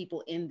Black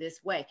people in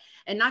this way?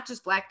 And not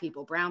just Black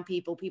people, brown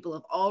people, people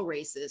of all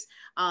races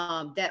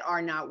that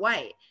are not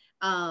white.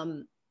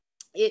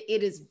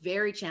 It is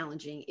very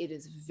challenging. It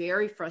is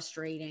very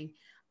frustrating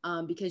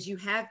because you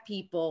have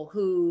people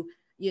who,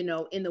 you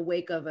know, in the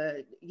wake of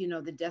the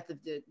death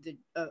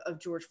of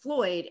George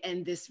Floyd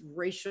and this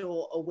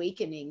racial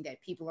awakening,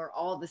 that people are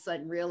all of a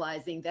sudden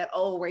realizing that,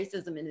 oh,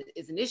 racism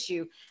is an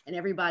issue, and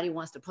everybody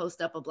wants to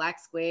post up a Black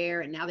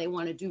square, and now they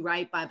want to do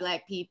right by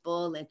Black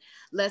people, and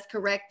let's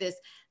correct this.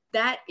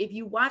 That, if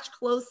you watch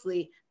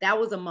closely, that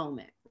was a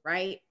moment,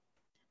 right?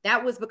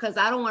 That was because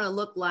I don't want to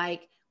look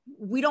like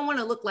we don't want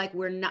to look like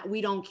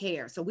we don't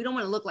care. So we don't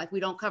want to look like we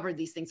don't cover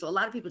these things. So a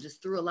lot of people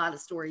just threw a lot of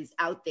stories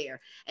out there.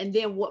 And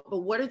then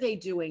what are they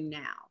doing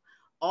now?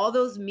 All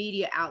those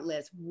media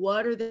outlets,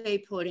 what are they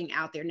putting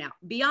out there now?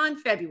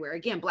 Beyond February,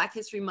 again, Black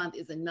History Month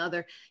is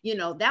another,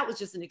 that was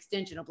just an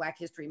extension of Black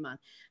History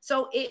Month.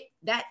 So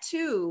that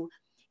too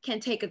can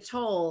take a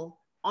toll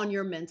on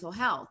your mental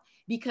health,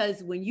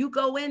 because when you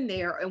go in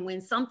there and when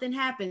something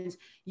happens,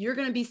 you're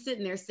going to be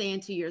sitting there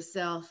saying to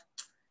yourself,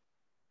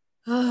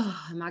 oh,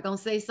 am I going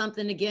to say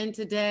something again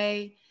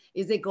today?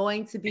 Is it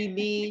going to be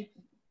me?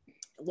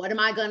 What am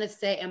I going to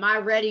say? Am I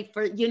ready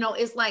for,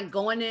 it's like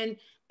going in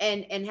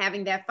and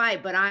having that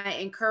fight. But I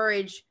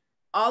encourage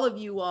all of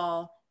you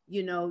all,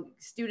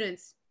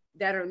 students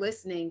that are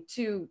listening,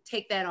 to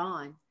take that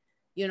on,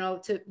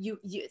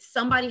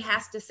 somebody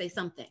has to say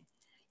something.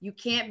 You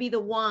can't be the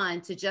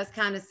one to just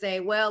kind of say,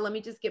 well, let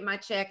me just get my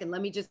check and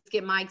let me just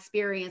get my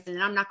experience,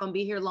 and I'm not going to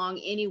be here long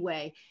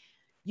anyway.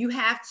 You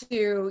have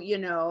to,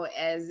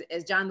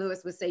 as John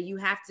Lewis would say, you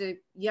have to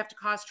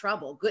cause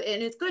trouble, good,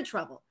 and it's good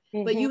trouble.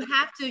 Mm-hmm. But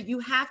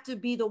you have to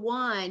be the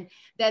one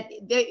that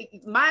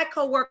my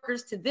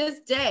coworkers to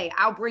this day,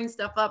 I'll bring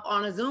stuff up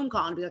on a Zoom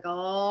call and be like,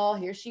 oh,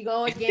 here she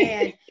go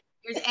again.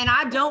 And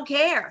I don't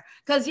care,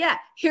 because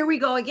here we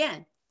go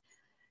again.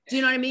 Do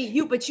you know what I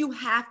mean? But you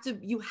have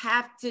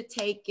to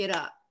take it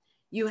up.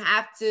 You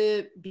have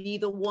to be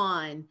the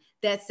one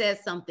that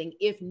says something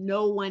if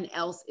no one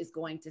else is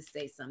going to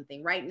say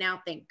something. Right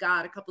now, thank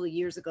God, a couple of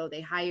years ago,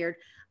 they hired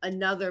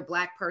another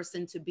Black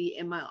person to be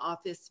in my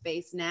office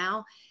space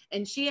now.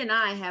 And she and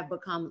I have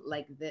become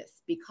like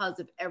this because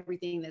of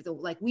everything.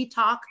 Like, we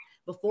talk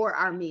before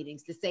our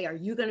meetings to say, are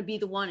you going to be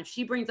the one? If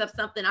she brings up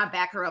something, I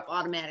back her up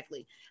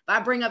automatically. If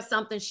I bring up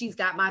something, she's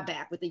got my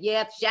back with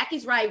the,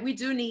 Jackie's right. We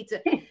do need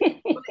to.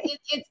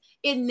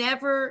 It's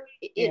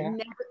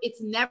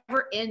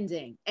never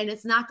ending, and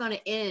it's not going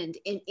to end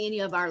in any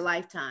of our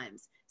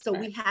lifetimes. So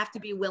we have to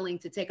be willing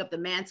to take up the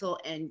mantle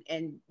and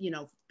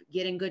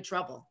get in good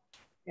trouble.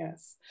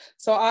 Yes.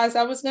 So Oz,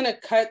 I was going to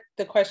cut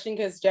the question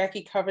because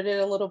Jackie covered it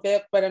a little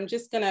bit, but I'm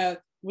just going to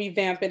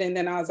revamp it, and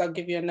then Oz, I'll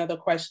give you another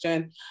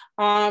question.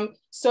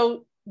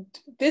 So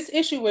this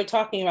issue we're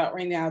talking about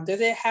right now,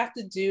 does it have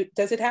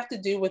to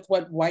do with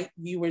what white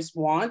viewers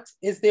want?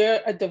 Is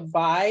there a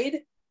divide?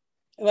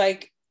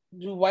 Like,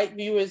 do white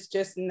viewers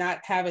just not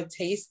have a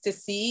taste to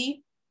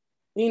see,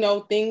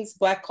 things,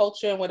 Black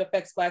culture and what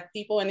affects Black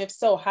people? And if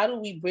so, how do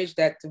we bridge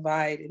that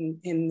divide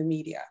in the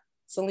media?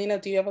 Selena,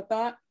 do you have a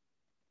thought?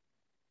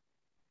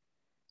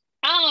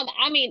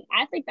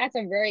 I think that's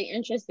a very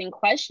interesting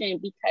question,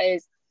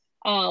 because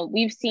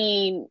we've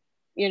seen,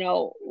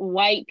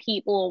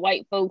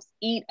 white folks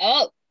eat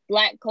up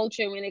Black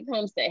culture when it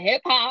comes to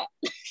hip hop.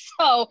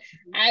 So,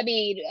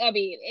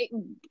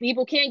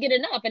 people can't get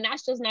enough, and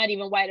that's just not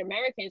even white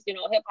Americans.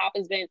 Hip hop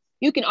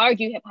you can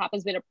argue hip hop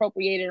has been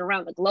appropriated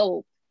around the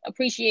globe,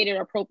 appropriated,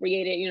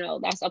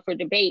 that's up for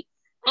debate.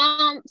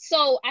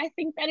 So I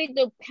think that it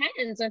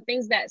depends on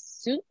things that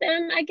suit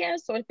them, I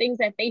guess, or things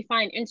that they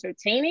find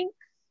entertaining.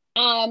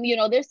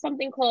 There's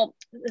something called,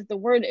 the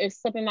word is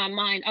slipping my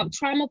mind,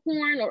 trauma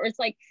porn, or it's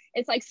like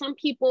some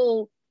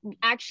people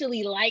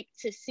actually like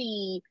to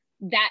see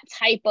that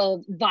type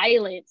of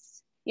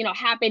violence,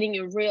 happening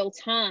in real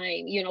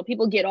time.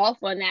 People get off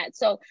on that.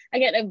 So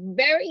again, a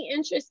very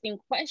interesting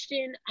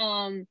question,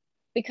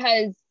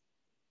 because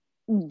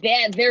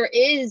there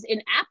is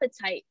an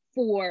appetite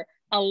for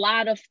a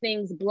lot of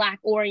things Black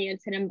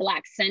oriented and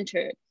Black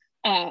centered.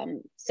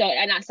 So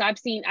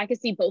I can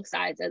see both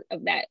sides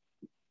of that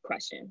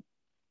question.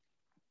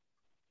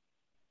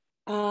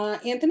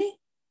 Anthony?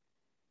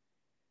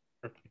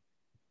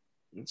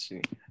 Let's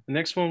see. The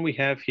next one we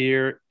have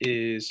here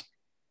is,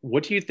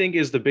 what do you think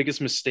is the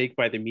biggest mistake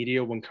by the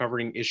media when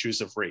covering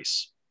issues of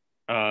race?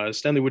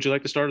 Stenley, would you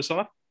like to start us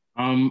off?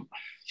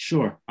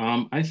 Sure.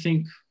 I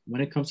think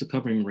when it comes to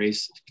covering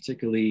race,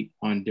 particularly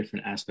on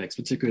different aspects,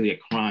 particularly a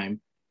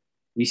crime,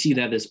 we see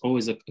that there's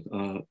always an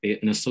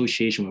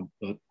association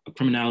with a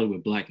criminality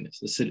with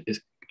Blackness,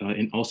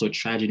 and also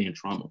tragedy and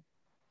trauma,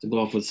 to go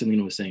off what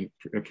Selena was saying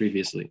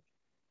previously.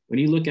 When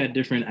you look at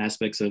different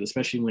aspects of,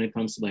 especially when it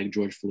comes to like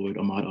George Floyd,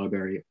 Ahmaud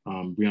Arbery,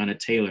 Breonna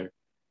Taylor,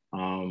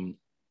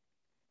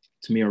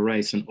 Tamir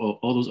Rice, and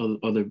all those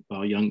other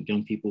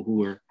young people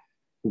who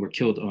were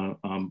killed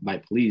by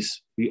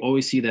police, we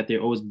always see that they're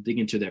always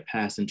digging into their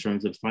past in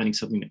terms of finding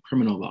something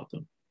criminal about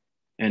them.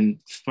 And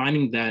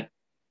finding that,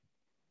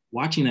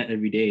 watching that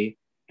every day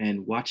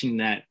and watching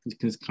that,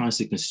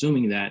 constantly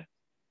consuming that,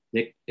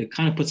 it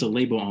kind of puts a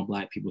label on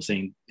Black people,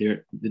 saying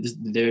they're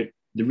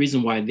the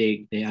reason why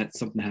they had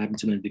something happen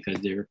to them because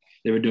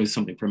they were doing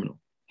something criminal,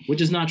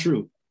 which is not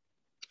true.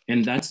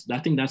 And I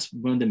think that's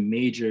one of the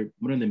major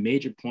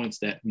points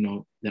that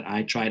that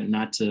I try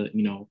not to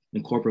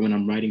incorporate when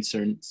I'm writing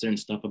certain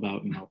stuff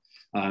about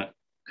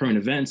current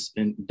events.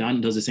 And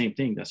Don does the same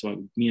thing. That's why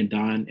me and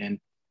Don and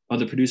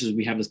other producers,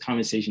 we have this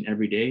conversation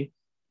every day.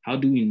 How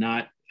do we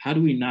not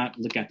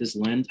look at this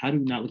lens? How do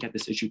we not look at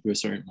this issue through a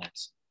certain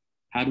lens?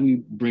 How do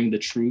we bring the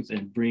truth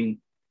and bring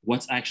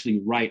what's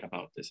actually right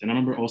about this. And I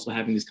remember also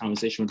having this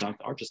conversation with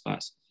Dr. Archer's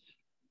class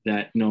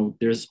that, you know,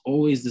 there's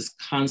always this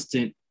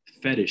constant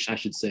fetish, I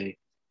should say,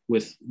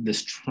 with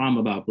this trauma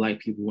about Black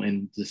people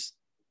and this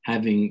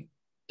having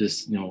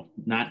this, you know,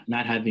 not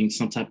having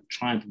some type of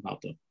triumph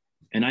about them.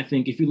 And I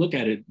think if you look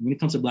at it, when it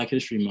comes to Black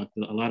History Month,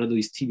 a lot of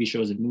these TV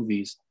shows and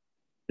movies,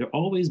 they're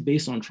always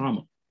based on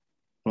trauma,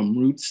 from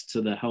Roots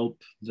to The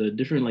Help, the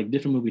different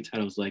movie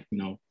titles like, you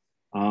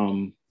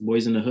know,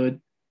 Boys in the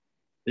Hood.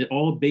 They're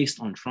all based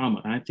on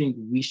trauma. And I think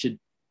we should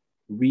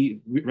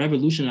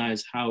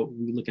revolutionize how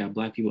we look at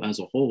Black people as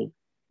a whole,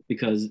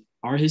 because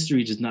our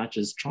history is not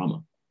just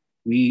trauma.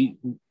 We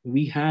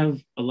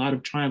have a lot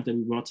of triumph that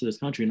we brought to this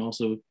country and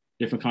also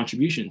different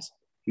contributions.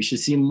 We should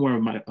see more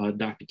of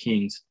Dr.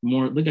 King's,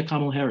 more, look at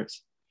Kamala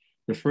Harris,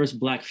 the first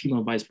Black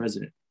female vice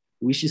president.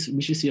 We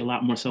should see a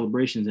lot more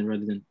celebrations and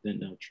rather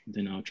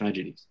than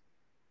tragedies.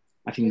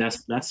 I think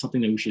that's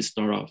something that we should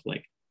start off,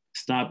 like,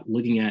 stop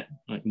looking at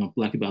you know,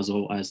 Black people as a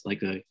whole as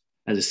like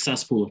as a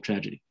cesspool of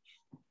tragedy.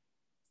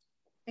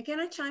 And can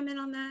I chime in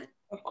on that?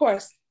 Of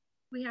course.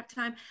 We have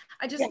time.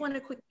 I just want to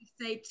quickly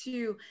say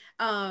too,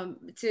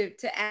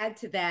 to add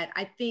to that,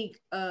 I think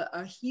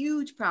a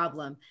huge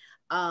problem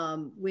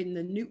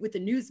with the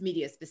news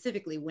media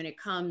specifically, when it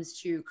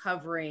comes to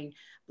covering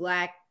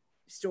Black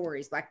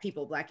stories, Black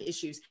people, Black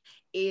issues,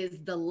 is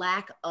the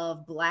lack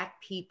of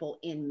Black people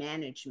in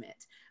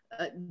management.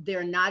 There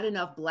are not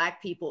enough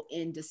Black people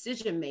in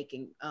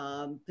decision-making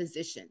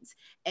positions.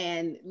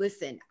 And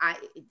listen,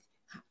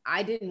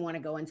 I didn't want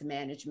to go into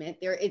management.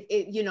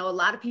 You know, a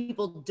lot of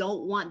people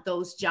don't want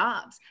those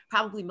jobs.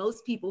 Probably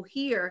most people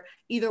here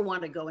either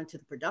want to go into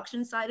the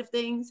production side of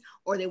things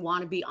or they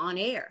want to be on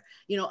air.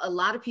 You know, a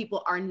lot of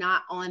people are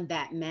not on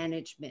that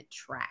management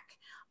track.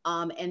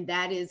 And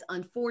that is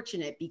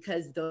unfortunate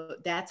because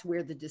that's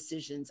where the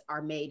decisions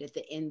are made at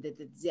the end of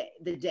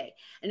the day.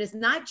 And it's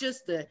not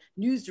just the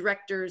news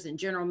directors and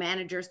general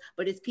managers,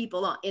 but it's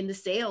people in the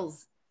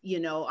sales, you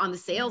know, on the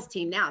sales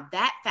team now.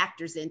 That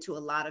factors into a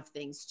lot of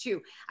things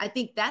too. I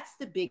think that's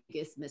the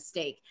biggest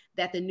mistake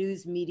that the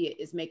news media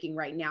is making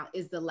right now,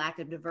 is the lack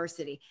of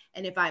diversity.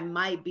 And if I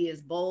might be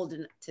as bold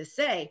to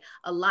say,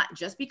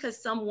 just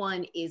because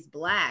someone is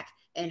Black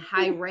and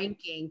high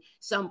ranking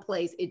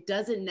someplace, it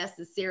doesn't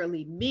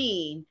necessarily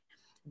mean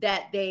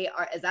that they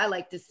are, as I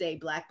like to say,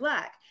 Black,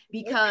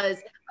 because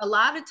a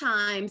lot of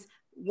times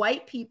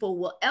white people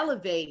will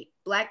elevate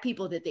Black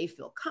people that they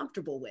feel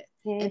comfortable with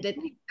and that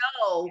they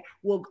know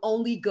will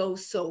only go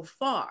so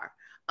far,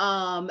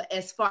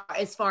 as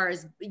far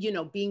as, you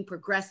know, being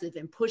progressive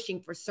and pushing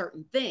for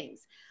certain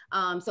things.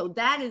 So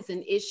that is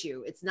an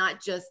issue. It's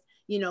not just,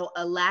 you know,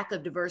 a lack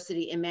of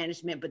diversity in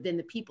management, but then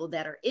the people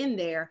that are in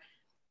there,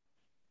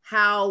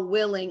 how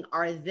willing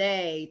are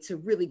they to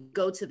really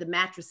go to the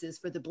mattresses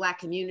for the Black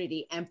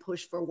community and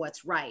push for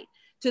what's right,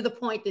 to the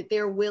point that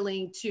they're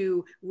willing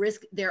to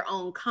risk their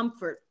own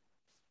comfort,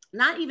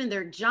 not even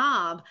their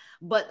job,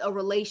 but a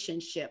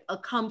relationship, a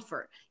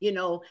comfort. You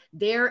know,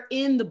 they're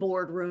in the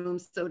boardroom,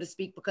 so to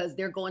speak, because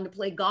they're going to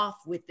play golf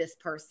with this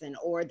person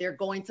or they're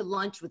going to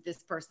lunch with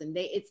this person.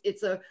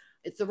 It's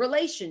a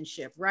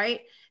relationship,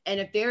 right?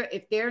 And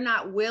if they're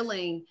not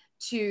willing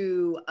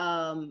to,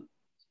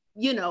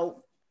 you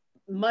know,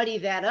 muddy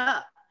that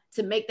up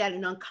to make that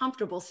an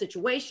uncomfortable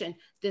situation,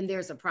 then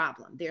there's a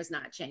problem. There's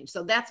not change.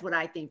 So that's what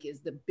I think is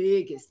the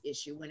biggest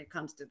issue when it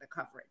comes to the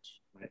coverage.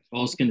 Right.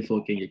 All skin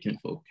folk ain't your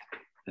kinfolk,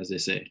 as they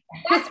say.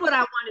 That's what I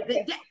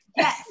wanted to,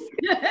 yes,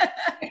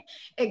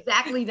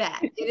 exactly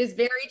that. It is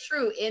very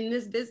true in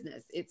this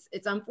business.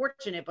 It's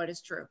unfortunate, but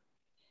it's true.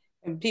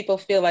 And people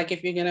feel like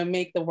if you're gonna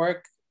make the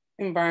work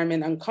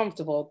environment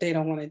uncomfortable, they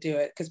don't want to do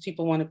it because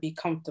people want to be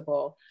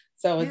comfortable.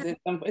 So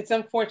it's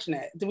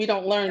unfortunate. We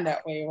don't learn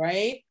that way,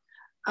 right?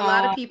 A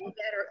lot of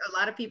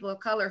people of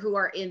color who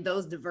are in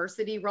those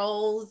diversity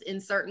roles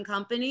in certain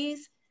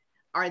companies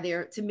are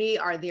there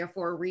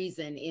for a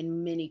reason.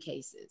 In many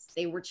cases,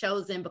 they were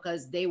chosen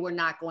because they were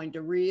not going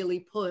to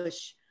really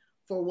push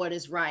for what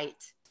is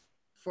right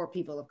for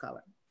people of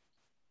color.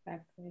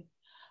 Exactly.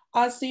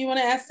 So you want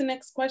to ask the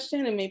next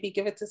question and maybe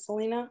give it to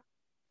Selena?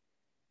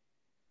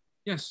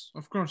 Yes,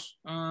 of course.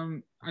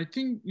 I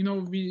think, you know,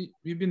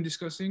 we've been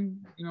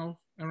discussing, you know,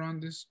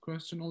 around this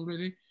question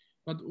already,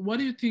 but what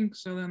do you think,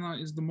 Selena,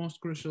 is the most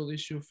crucial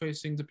issue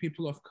facing the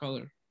people of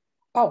color?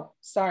 Oh,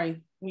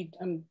 sorry.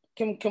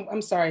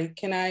 I'm sorry.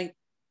 Can I,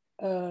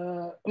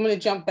 I'm going to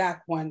jump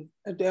back one.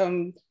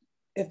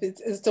 If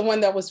it's the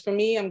one that was for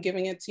me, I'm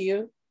giving it to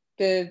you.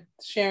 The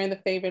sharing the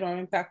favorite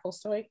or impactful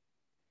story.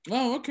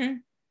 Oh, okay.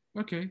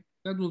 Okay.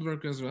 That will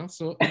work as well.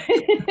 So,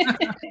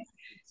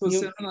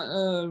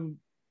 Selena,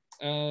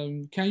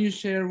 can you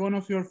share one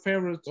of your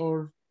favorite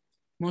or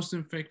most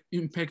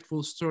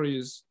impactful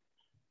stories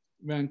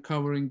when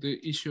covering the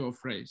issue of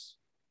race?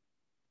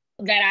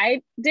 That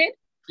I did?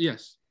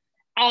 Yes.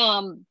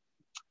 Hands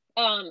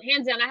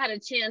down, I had a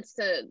chance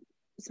to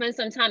spend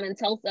some time in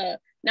Tulsa.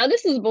 Now,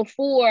 this is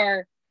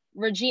before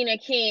Regina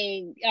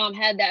King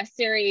had that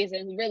series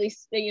and really,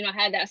 you know,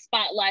 had that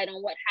spotlight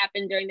on what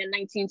happened during the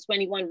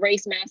 1921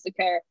 race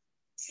massacre.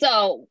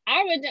 So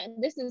I went down,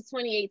 this is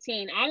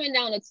 2018. I went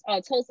down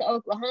to Tulsa,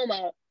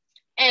 Oklahoma,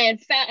 and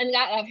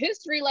got a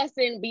history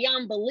lesson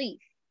beyond belief.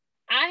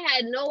 I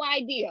had no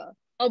idea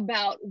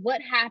about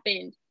what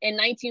happened in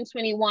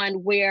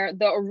 1921, where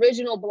the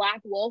original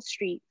Black Wall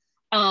Street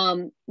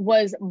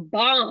was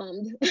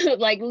bombed,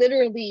 like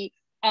literally.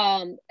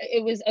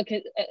 It was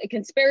a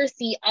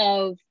conspiracy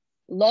of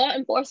law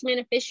enforcement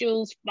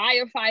officials,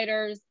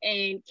 firefighters,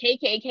 and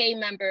KKK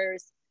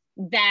members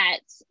that,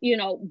 you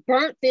know,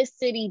 burnt this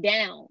city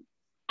down.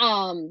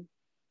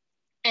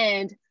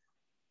 And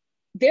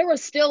there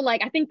was still,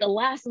 like, I think the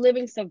last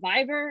living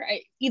survivor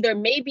either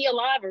may be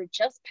alive or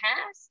just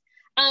passed.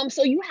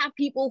 So you have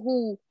people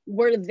who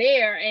were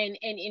there and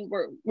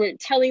were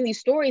telling these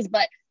stories,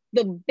 but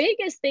the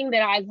biggest thing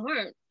that I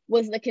learned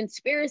was the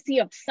conspiracy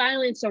of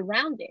silence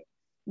around it.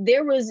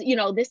 There was, you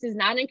know, this is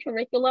not in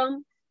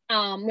curriculum.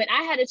 When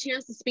I had a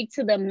chance to speak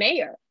to the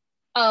mayor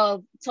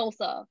of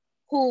Tulsa,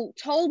 who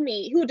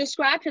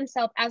described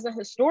himself as a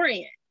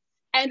historian,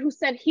 and who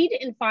said he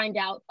didn't find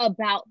out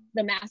about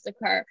the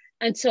massacre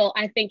until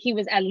I think he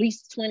was at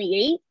least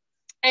 28.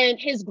 And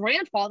his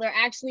grandfather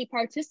actually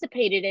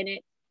participated in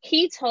it.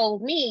 He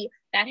told me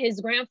that his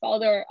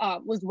grandfather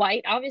was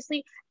white,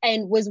 obviously,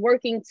 and was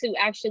working to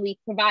actually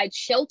provide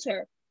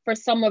shelter for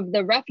some of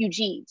the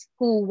refugees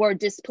who were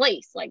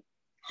displaced. Like,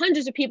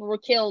 hundreds of people were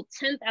killed,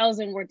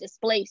 10,000 were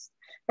displaced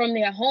from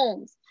their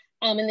homes,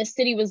 and the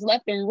city was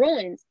left in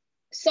ruins.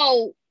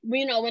 So,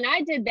 you know, when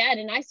I did that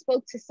and I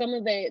spoke to some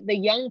of the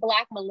young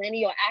Black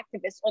millennial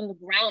activists on the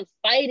ground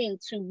fighting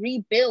to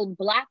rebuild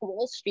Black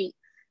Wall Street,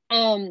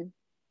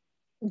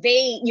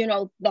 they, you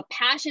know, the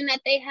passion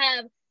that they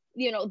have,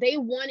 you know, they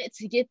wanted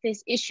to get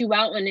this issue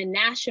out on a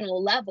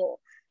national level,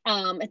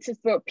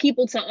 for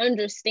people to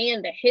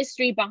understand the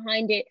history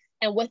behind it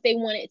and what they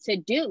wanted to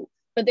do.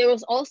 But there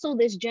was also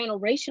this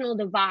generational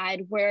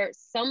divide where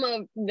some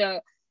of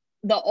the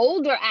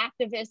older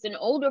activists and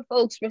older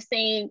folks were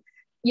saying,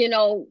 you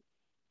know,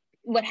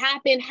 what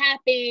happened.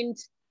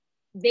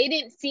 They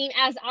didn't seem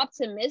as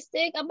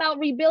optimistic about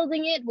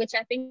rebuilding it, which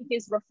I think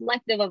is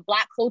reflective of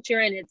Black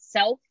culture in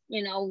itself.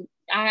 You know,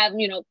 I have,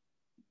 you know,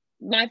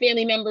 my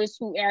family members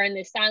who are in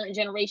the silent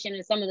generation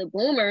and some of the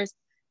boomers,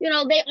 you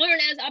know, they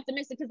aren't as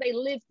optimistic because they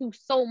lived through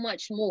so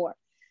much more.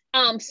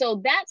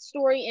 So that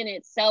story in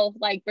itself,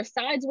 like,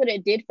 besides what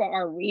it did for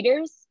our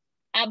readers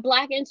at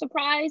Black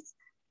Enterprise,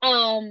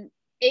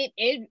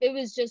 it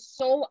was just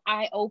so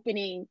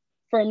eye-opening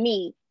for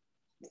me.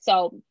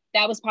 So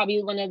that was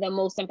probably one of the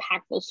most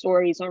impactful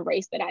stories on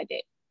race that I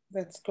did.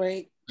 That's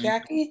great.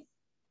 Jackie?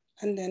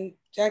 And then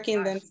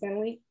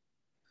Stenley.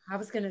 I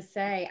was going to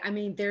say, I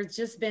mean, there's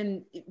just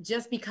been,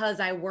 just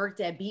because I worked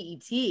at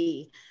BET,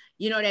 you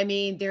know what I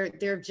mean? There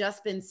have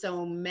just been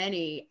so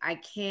many. I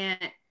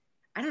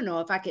don't know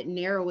if I could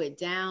narrow it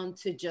down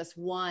to just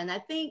one. I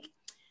think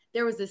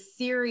there was a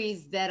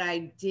series that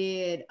I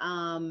did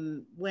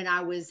when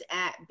I was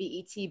at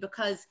BET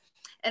because,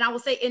 and I will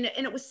say, and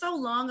it was so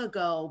long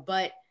ago,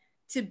 but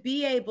to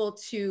be able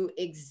to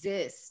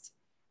exist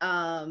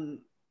as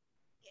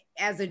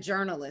a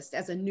journalist,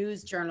 as a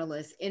news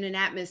journalist in an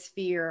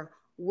atmosphere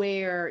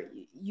where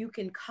you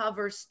can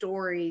cover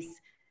stories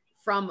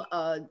from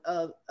a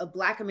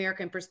Black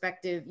American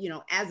perspective, you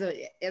know, as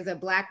a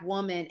Black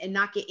woman and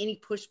not get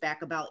any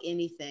pushback about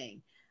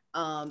anything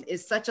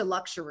is such a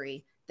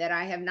luxury that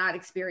I have not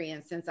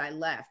experienced since I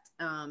left.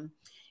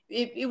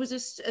 It was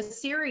just a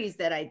series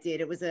that I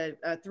did. It was a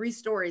 3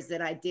 stories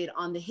that I did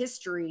on the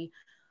history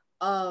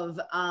of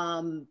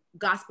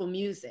gospel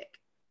music.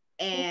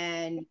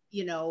 And,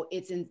 you know,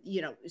 it's in,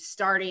 you know,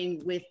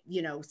 starting with,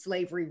 you know,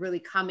 slavery really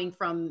coming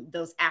from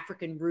those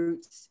African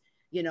roots,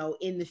 you know,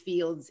 in the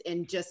fields,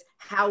 and just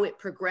how it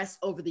progressed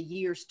over the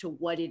years to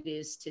what it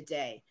is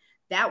today.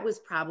 That was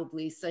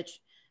probably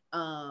such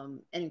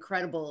an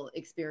incredible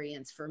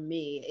experience for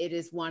me. It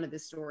is one of the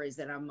stories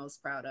that I'm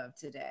most proud of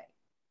today.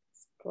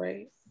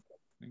 Great.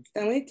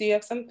 Stanley, do you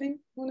have something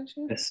you want to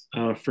share? Yes,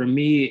 for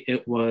me,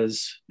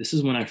 this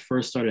is when I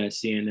first started at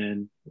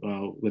CNN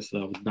with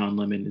Don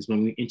Lemon, is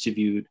when we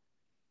interviewed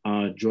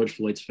George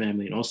Floyd's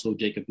family and also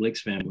Jacob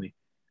Blake's family.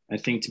 I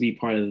think to be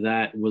part of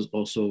that was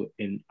also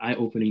an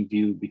eye-opening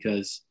view,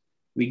 because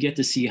we get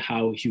to see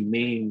how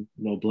humane,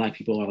 you know, Black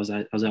people are, as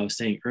I was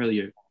saying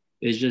earlier.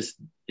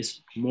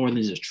 It's more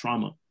than just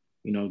trauma.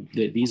 You know,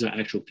 these are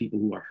actual people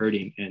who are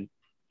hurting, and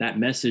that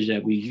message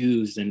that we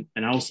used, and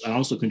I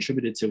also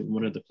contributed to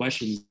one of the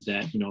questions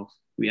that, you know,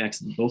 we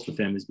asked both the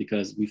families,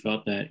 because we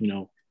felt that, you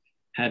know,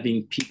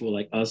 having people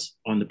like us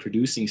on the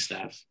producing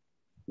staff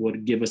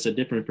would give us a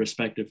different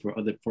perspective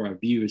for our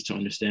viewers to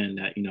understand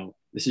that, you know,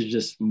 this is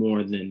just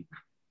more than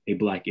a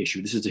Black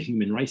issue. This is a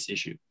human rights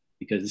issue,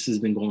 because this has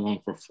been going on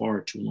for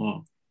far too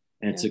long.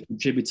 And to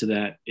contribute to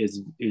that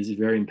is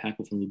very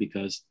impactful for me,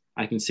 because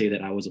I can say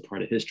that I was a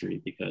part of history,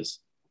 because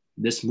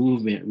this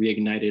movement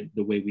reignited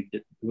the way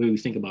we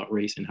think about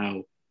race and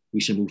how we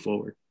should move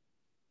forward.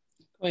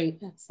 Great,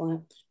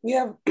 excellent. We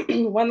have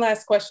one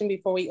last question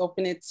before we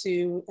open it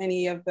to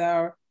any of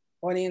our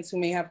audience who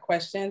may have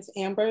questions.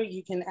 Amber,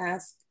 you can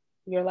ask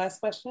your last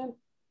question.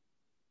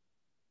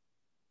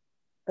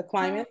 the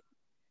climate?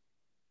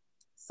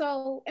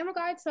 So in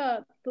regard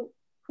to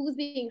who's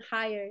being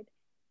hired,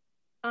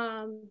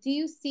 do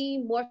you see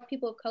more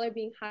people of color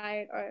being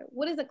hired, or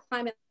what is the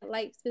climate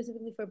like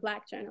specifically for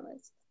Black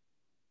journalists?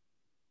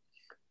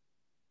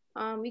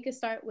 We could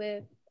start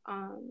with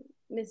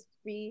Ms.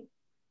 Reid.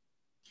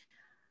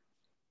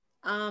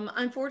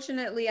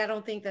 Unfortunately, I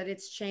don't think that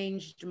it's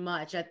changed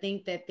much. I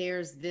think that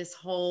there's this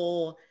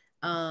whole,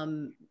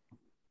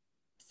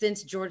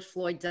 since George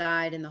Floyd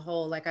died and the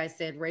whole, like I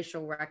said,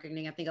 racial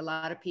reckoning, I think a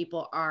lot of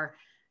people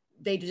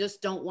they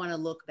just don't want to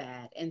look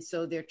bad. And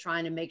so they're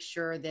trying to make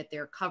sure that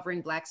they're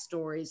covering Black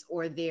stories,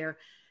 or there's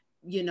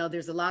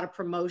a lot of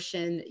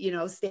promotion,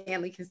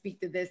 Stanley can speak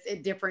to this,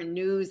 at different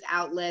news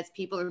outlets.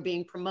 People are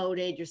being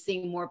promoted. You're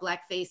seeing more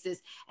Black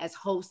faces as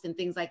hosts and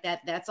things like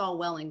that. That's all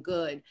well and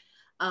good.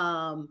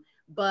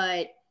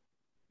 But,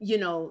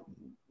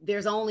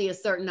 there's only a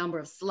certain number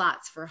of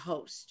slots for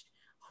host.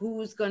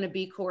 Who's going to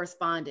be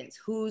correspondents?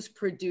 Who's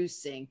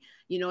producing?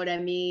 You know what I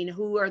mean?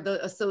 Who are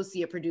the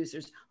associate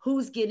producers?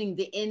 Who's getting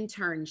the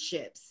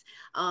internships?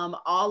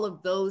 All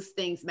of those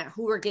things,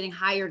 who are getting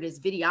hired as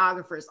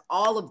videographers,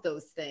 all of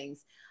those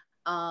things.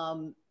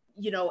 I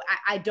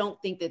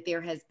don't think that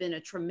there has been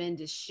a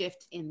tremendous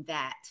shift in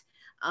that.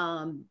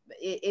 I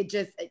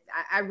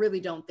really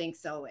don't think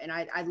so. And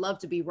I'd love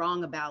to be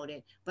wrong about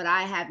it, but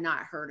I have not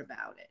heard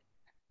about it.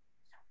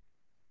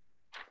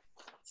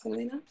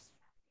 Selena?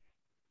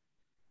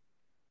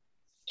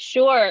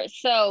 Sure.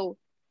 So,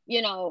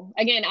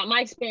 again,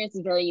 my experience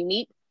is very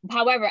unique.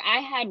 However, I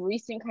had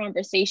recent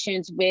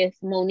conversations with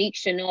Monique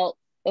Chenault,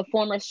 the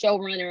former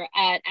showrunner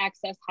at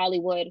Access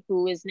Hollywood,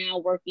 who is now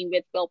working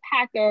with Bill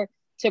Packer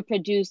to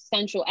produce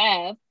Central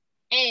Ave.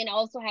 And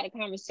also had a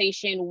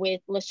conversation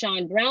with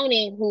LaShawn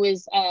Browning, who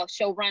is a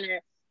showrunner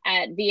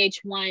at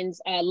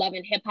VH1's Love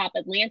and Hip Hop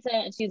Atlanta,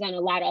 and she's done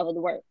a lot of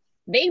other work.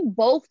 They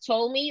both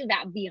told me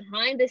that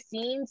behind the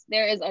scenes,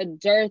 there is a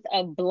dearth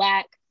of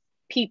Black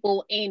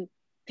people in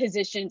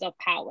positions of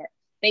power.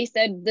 They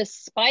said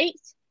despite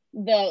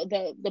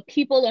the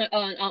people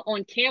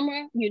on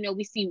camera,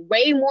 we see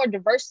way more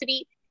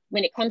diversity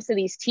when it comes to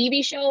these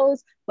TV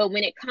shows, but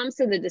when it comes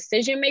to the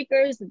decision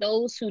makers,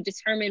 those who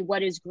determine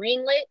what is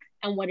greenlit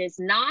and what is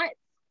not,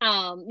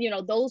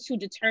 those who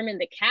determine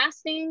the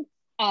casting,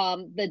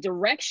 the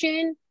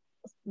direction,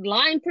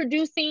 line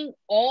producing,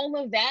 all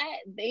of that,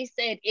 they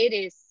said it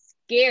is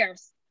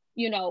scarce.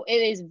 It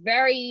is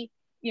very,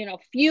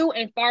 few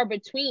and far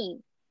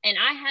between. And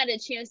I had a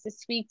chance to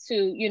speak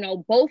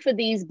to, both of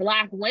these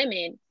Black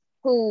women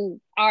who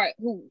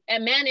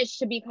managed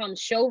to become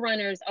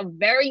showrunners of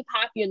very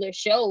popular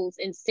shows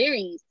and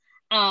series.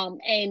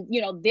 And,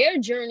 their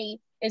journey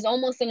is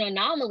almost an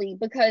anomaly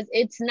because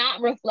it's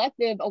not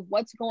reflective of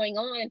what's going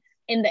on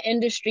in the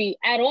industry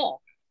at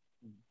all.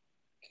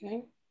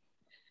 Okay.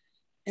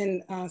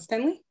 And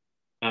Stenley?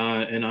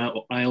 And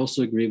I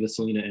also agree with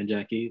Selena and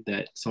Jackie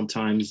that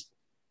sometimes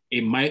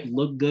it might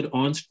look good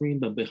on screen,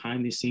 but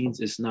behind the scenes,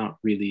 it's not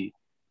really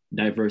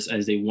diverse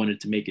as they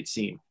wanted to make it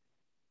seem.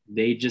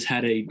 They just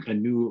had a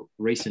new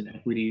race and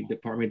equity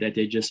department that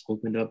they just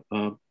opened up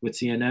with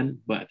CNN,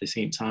 but at the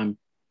same time,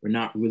 we're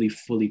not really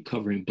fully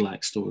covering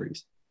Black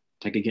stories.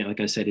 Like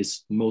I said,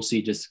 it's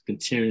mostly just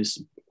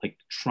continuous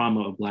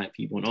trauma of Black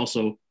people. And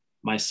also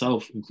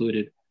myself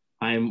included,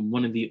 I am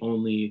one of the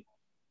only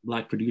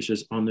Black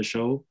producers on the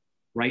show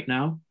right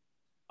now.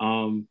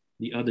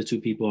 The other two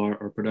people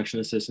are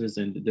production assistants,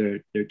 and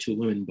they're two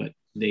women, but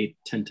they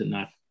tend to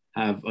not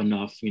have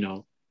enough,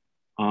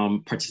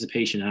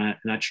 participation.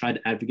 And I try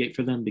to advocate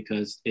for them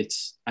because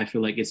I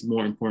feel like it's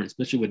more important,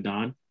 especially with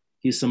Don.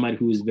 He's somebody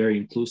who is very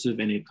inclusive,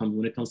 and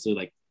when it comes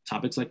to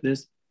topics like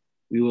this,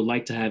 we would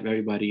like to have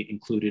everybody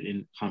included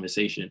in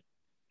conversation.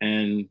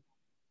 And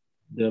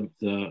the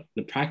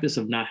practice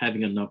of not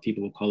having enough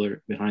people of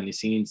color behind the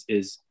scenes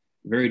is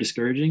very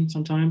discouraging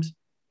sometimes.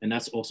 And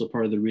that's also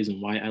part of the reason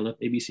why I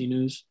left ABC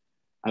News.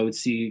 I would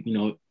see,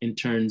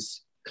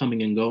 interns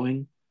coming and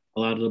going. A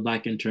lot of the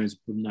Black interns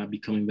would not be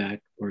coming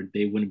back, or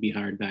they wouldn't be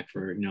hired back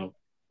for,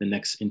 the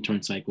next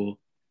intern cycle,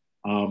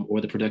 or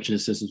the production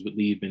assistants would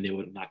leave and they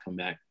would not come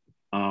back.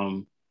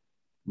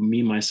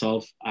 Me,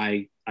 myself,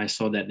 I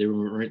saw that there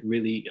weren't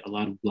really a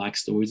lot of Black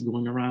stories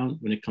going around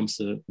when it comes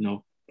to,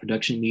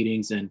 production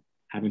meetings and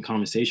having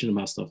conversation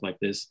about stuff like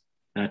this.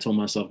 And I told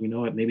myself, you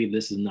know what, maybe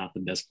this is not the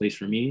best place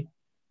for me,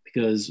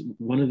 because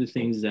one of the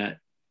things that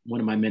one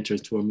of my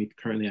mentors told me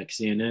currently at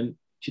CNN,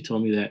 she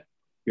told me that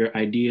your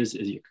ideas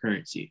is your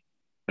currency.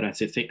 But at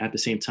the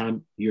same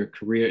time, your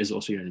career is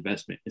also your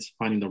investment. It's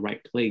finding the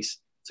right place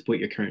to put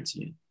your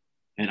currency in.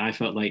 And I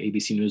felt like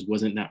ABC News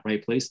wasn't that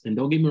right place. And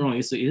don't get me wrong,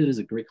 it is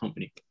a great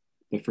company.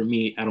 But for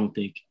me, I don't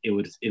think it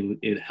would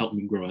help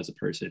me grow as a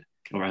person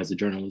or as a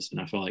journalist.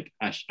 And I felt like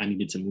I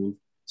needed to move.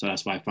 So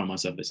that's why I found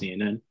myself at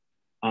CNN.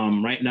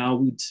 Right now,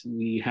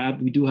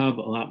 we do have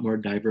a lot more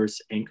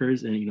diverse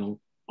anchors and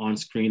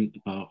on-screen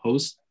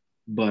hosts,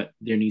 but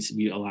there needs to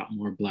be a lot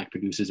more Black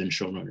producers and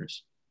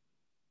showrunners.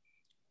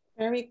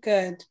 Very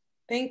good.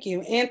 Thank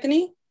you.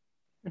 Anthony?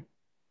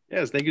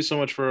 Yes, thank you so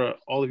much for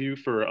all of you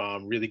for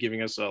really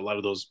giving us a lot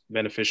of those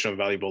beneficial and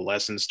valuable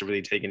lessons to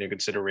really take into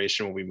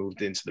consideration when we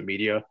moved into the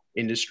media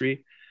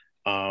industry.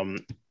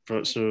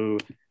 So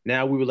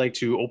now we would like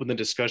to open the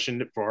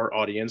discussion for our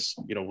audience.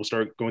 You know, we'll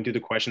start going through the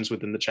questions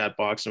within the chat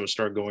box, and we'll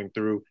start going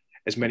through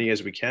as many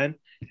as we can,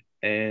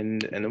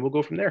 and then we'll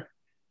go from there.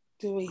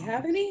 Do we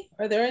have any?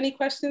 Are there any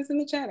questions in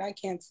the chat? I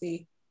can't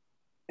see.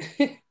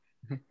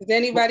 Is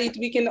anybody,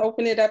 we can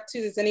open it up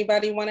to, does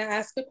anybody want to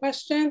ask a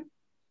question?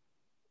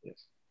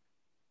 Yes.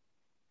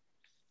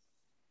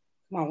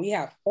 Come on, we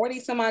have 40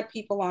 some odd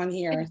people on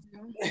here.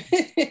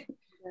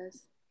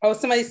 Yes. Oh,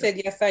 somebody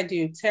said, yes, I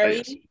do.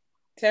 Terry, yes.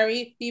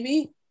 Terry,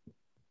 Phoebe?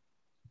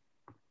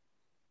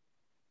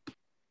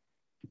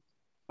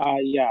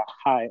 Yeah,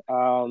 hi.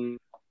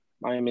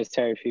 My name is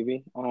Terry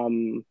Phoebe.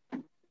 My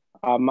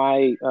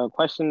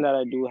question that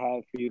I do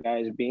have for you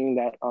guys, being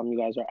that you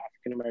guys are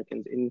African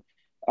Americans in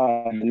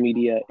the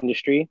media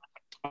industry,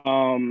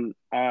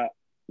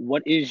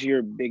 what is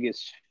your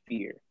biggest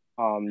fear?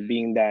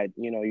 Being that,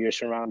 you know, you're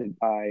surrounded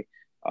by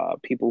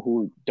people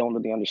who don't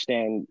really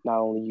understand not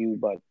only you,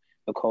 but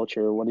the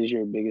culture. What is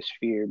your biggest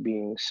fear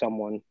being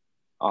someone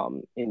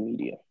in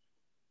media?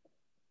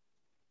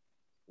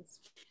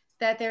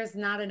 That there's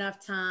not enough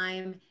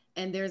time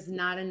and there's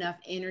not enough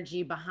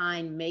energy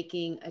behind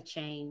making a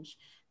change,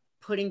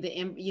 putting the,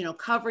 you know,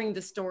 covering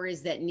the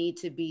stories that need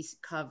to be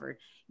covered,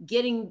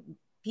 getting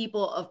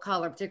people of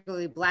color,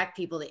 particularly Black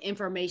people, the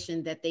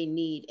information that they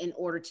need in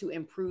order to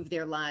improve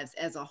their lives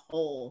as a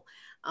whole.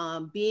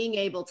 Being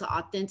able to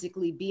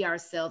authentically be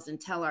ourselves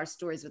and tell our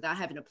stories without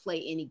having to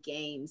play any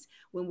games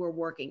when we're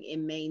working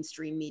in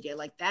mainstream media.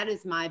 Like, that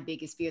is my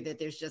biggest fear, that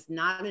there's just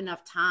not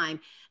enough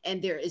time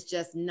and there is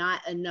just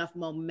not enough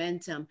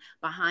momentum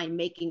behind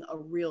making a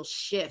real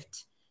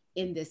shift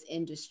in this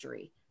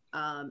industry.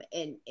 And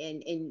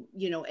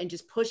you know, and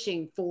just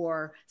pushing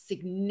for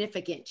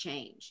significant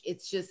change.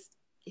 It's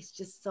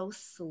just so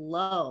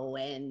slow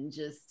and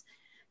just,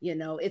 you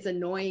know, it's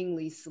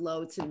annoyingly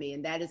slow to me.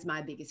 And that is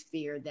my biggest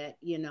fear, that,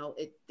 you know,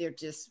 there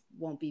just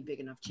won't be big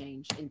enough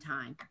change in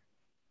time.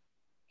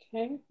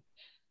 Okay.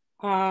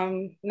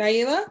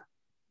 Naila,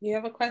 you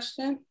have a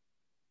question?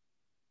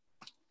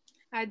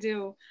 I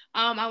do.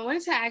 I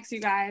wanted to ask you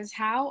guys,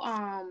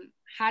 how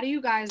do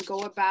you guys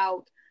go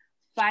about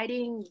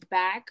fighting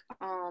back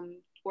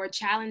or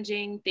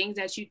challenging things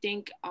that you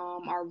think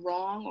are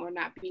wrong or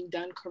not being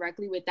done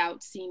correctly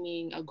without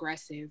seeming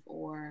aggressive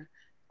or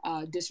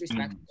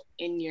disrespectful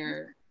in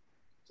your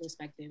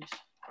perspective?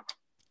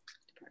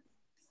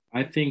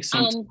 I think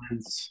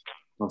sometimes,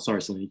 oh,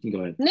 sorry, Selena, you can go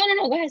ahead. No,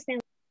 go ahead,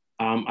 Stanley.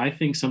 I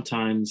think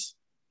sometimes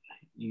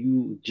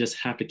you just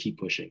have to keep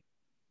pushing.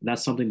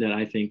 That's something that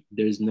I think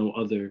I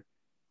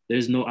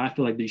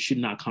feel like they should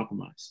not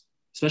compromise,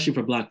 especially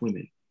for Black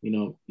women. You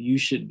know,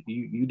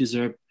 you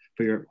deserve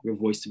for your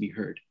voice to be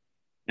heard.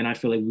 And I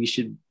feel like we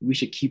should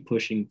keep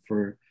pushing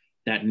for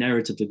that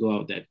narrative to go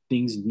out, that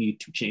things need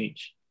to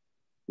change.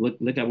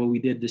 Look at what we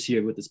did this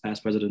year with this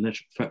past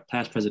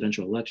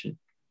presidential election.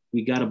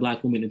 We got a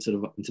Black woman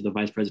into the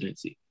vice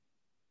presidency.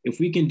 If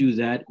we can do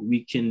that,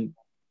 we can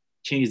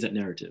change that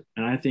narrative.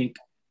 And I think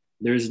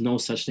there's no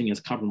such thing as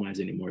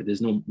compromise anymore.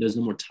 There's no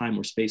more time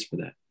or space for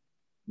that.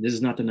 This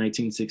is not the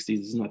 1960s. This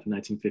is not the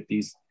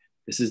 1950s.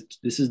 This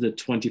is the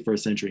 21st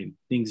century, and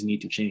things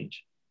need to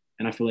change.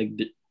 And I feel like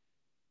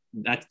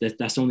that's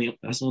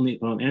the only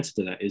answer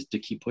to that, is to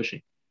keep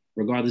pushing.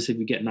 Regardless if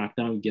we get knocked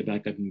down, we get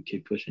back up and we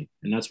keep pushing.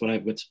 And that's what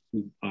I've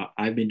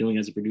been doing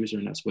as a producer,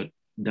 and that's what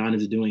Don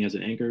is doing as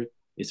an anchor,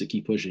 is to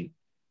keep pushing.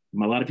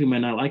 A lot of people might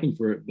not like him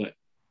for it, but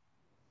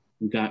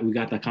we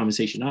got that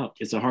conversation out.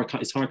 It's hard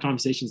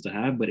conversations to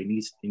have, but it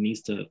needs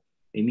to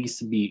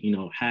be, you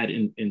know, had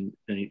in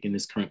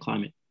this current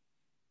climate.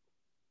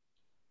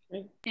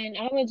 And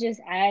I would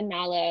just add,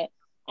 Nala,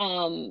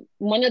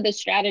 one of the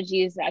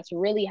strategies that's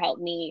really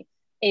helped me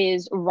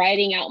is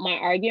writing out my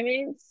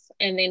arguments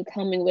and then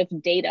coming with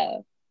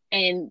data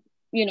and,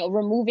 you know,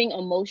 removing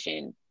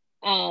emotion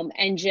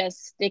and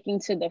just sticking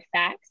to the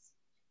facts.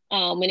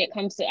 When it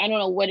comes to, I don't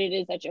know what it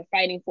is that you're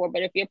fighting for,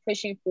 but if you're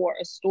pushing for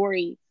a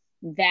story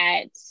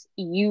that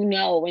you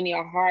know in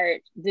your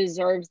heart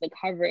deserves the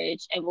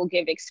coverage and will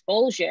give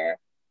exposure,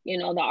 you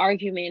know, the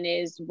argument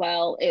is,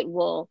 well, it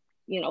will,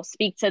 you know,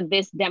 speak to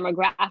this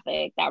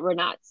demographic that we're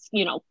not,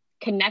 you know,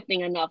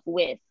 connecting enough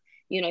with.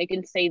 You know, you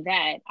can say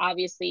that.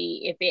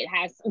 Obviously, if it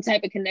has some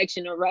type of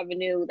connection or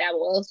revenue, that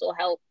will also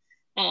help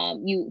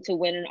you to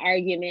win an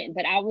argument.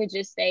 But I would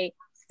just say,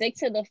 stick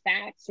to the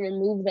facts,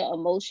 remove the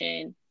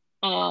emotion.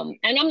 And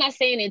I'm not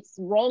saying it's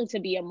wrong to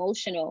be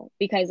emotional,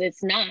 because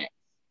it's not.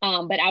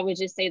 But I would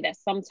just say that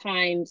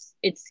sometimes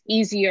it's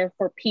easier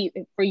for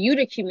you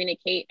to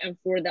communicate and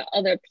for the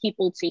other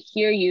people to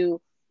hear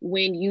you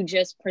when you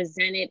just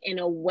present it in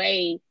a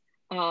way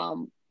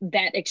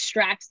that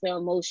extracts the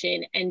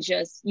emotion and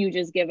you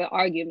just give an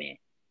argument.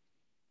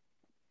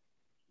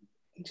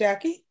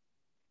 Jackie?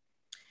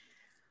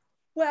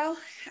 Well,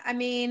 I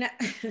mean,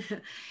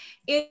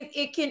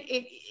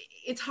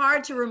 it's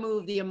hard to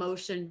remove the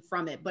emotion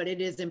from it, but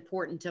it is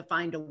important to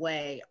find a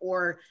way,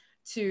 or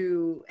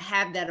to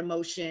have that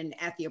emotion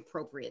at the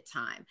appropriate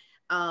time.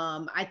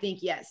 I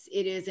think, yes,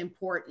 it is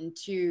important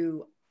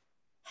to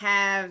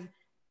have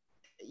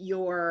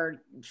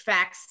your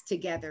facts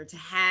together, to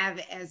have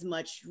as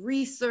much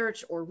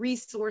research or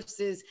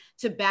resources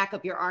to back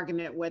up your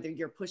argument, whether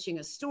you're pushing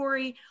a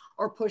story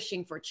or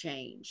pushing for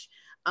change.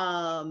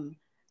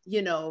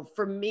 You know,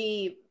 for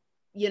me,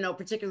 you know,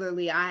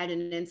 particularly I had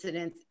an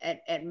incident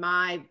at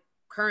my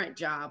current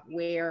job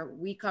where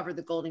we cover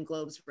the Golden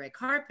Globes red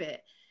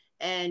carpet.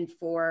 And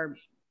for,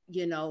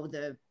 you know,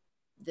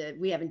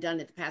 we haven't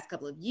done it the past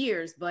couple of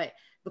years, but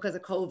because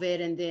of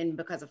COVID and then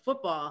because of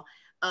football.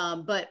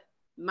 But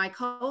my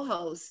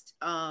co-host,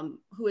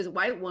 who is a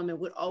white woman,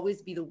 would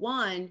always be the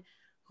one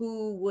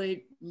who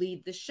would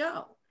lead the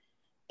show.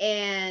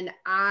 And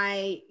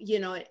I, you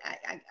know,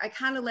 I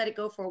kind of let it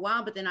go for a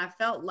while, but then I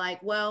felt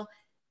like, well,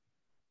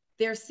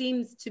 there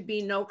seems to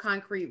be no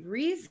concrete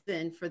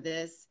reason for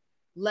this.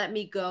 Let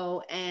me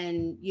go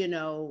and, you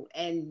know,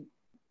 and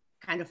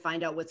kind of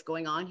find out what's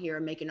going on here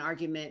and make an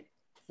argument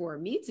for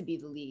me to be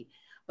the lead.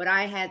 But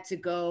I had to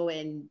go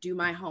and do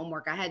my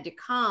homework. I had to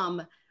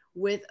come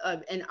with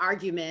an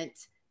argument,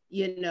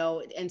 you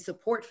know, and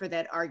support for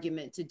that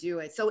argument to do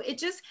it. So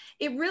it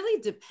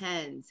really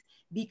depends,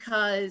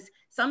 because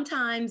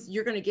sometimes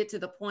you're going to get to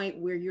the point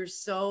where you're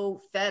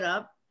so fed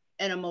up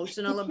and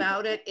emotional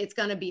about it. It's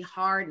going to be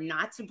hard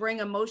not to bring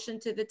emotion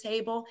to the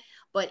table.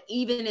 But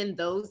even in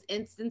those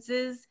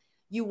instances,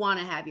 you want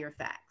to have your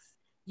facts.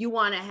 You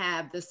want to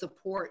have the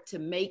support to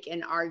make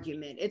an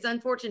argument. It's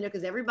unfortunate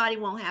because everybody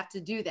won't have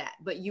to do that,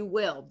 but you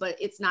will. But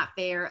it's not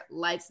fair.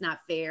 Life's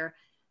not fair.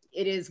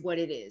 It is what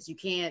it is. You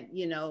can't,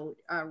 you know,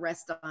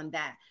 rest on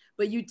that.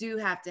 But you do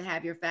have to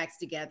have your facts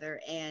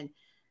together, and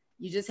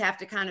you just have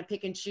to kind of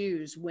pick and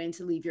choose when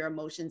to leave your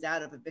emotions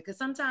out of it, because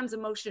sometimes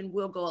emotion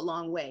will go a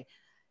long way.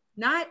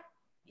 Not,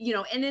 you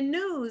know, and in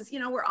news, you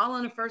know, we're all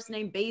on a first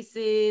name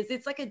basis.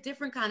 It's like a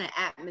different kind of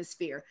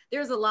atmosphere.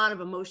 There's a lot of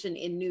emotion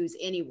in news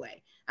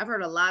anyway. I've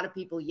heard a lot of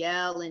people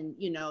yell and,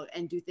 you know,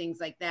 and do things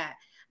like that.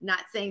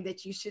 Not saying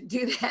that you should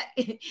do that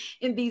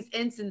in these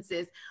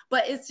instances,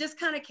 but it's just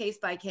kind of case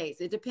by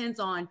case. It depends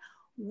on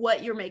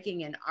what you're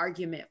making an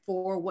argument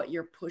for, what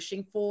you're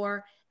pushing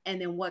for, and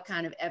then what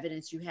kind of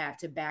evidence you have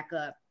to back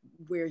up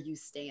where you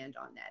stand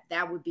on that.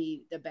 That would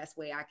be the best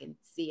way I can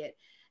see it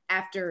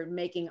after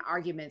making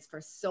arguments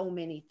for so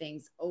many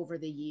things over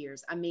the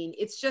years. I mean,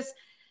 it's just,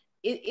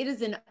 it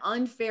is an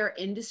unfair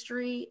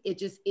industry. It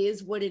just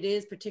is what it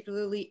is,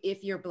 particularly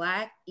if you're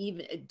Black,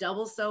 even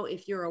double so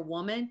if you're a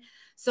woman.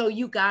 So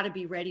you got to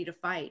be ready to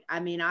fight.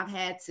 I mean, I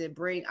had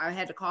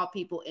to call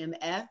people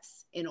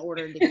MFs in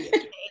order to get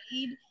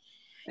paid.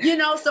 You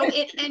know, so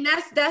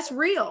that's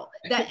real.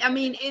 That, I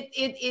mean,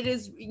 it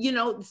is, you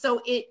know,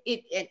 so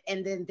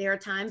and then there are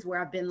times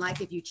where I've been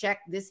like, if you check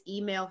this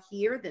email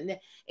here, then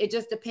it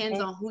just depends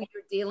on who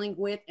you're dealing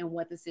with and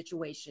what the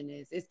situation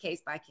is. It's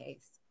case by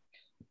case.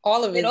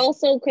 All of it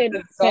also could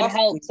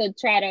help to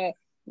try to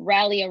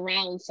rally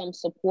around some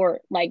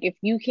support. Like if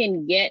you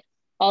can get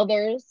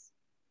others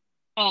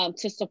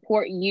to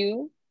support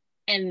you,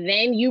 and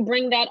then you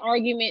bring that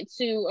argument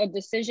to a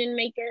decision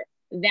maker,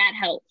 that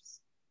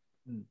helps.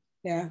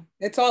 Yeah,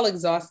 it's all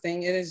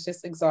exhausting. It is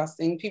just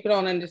exhausting. People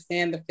don't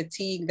understand the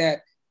fatigue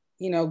that,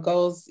 you know,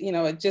 goes, you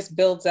know, it just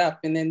builds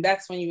up, and then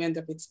that's when you end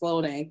up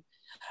exploding.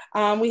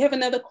 We have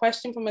another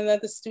question from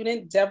another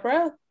student,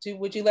 Deborah.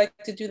 Would you like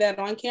to do that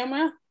on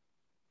camera?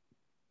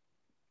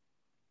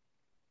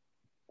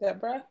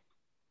 Deborah?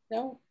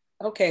 No?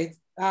 Okay.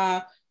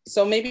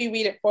 So maybe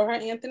read it for her,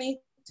 Anthony.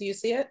 Do you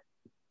see it?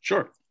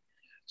 Sure.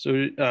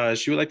 So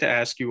she would like to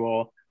ask you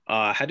all,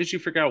 how did you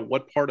figure out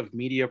what part of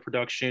media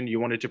production you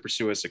wanted to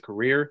pursue as a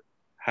career?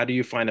 How do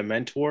you find a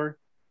mentor?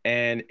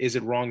 And is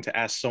it wrong to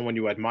ask someone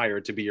you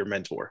admire to be your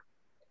mentor?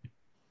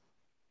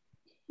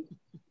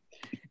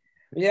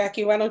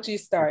 Jackie, why don't you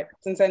start,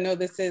 since I know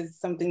this is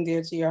something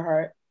dear to your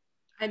heart.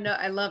 I know,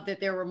 I love that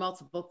there were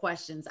multiple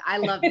questions. I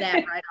love that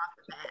right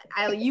off the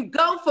bat. You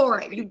go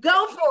for it. You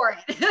go for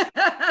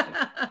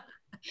it.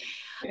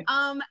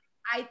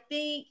 I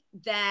think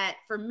that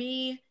for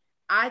me,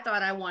 I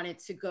thought I wanted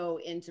to go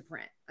into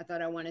print. I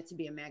thought I wanted to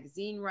be a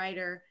magazine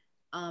writer.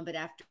 But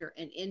after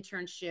an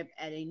internship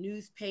at a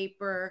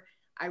newspaper,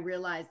 I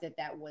realized that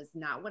that was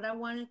not what I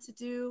wanted to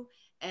do.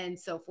 And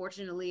so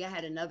fortunately, I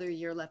had another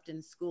year left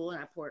in school,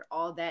 and I poured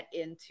all that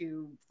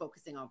into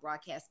focusing on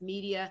broadcast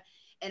media.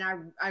 And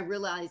I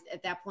realized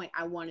at that point,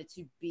 I wanted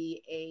to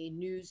be a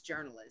news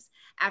journalist.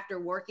 After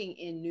working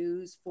in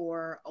news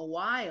for a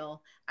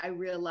while, I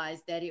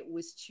realized that it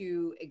was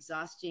too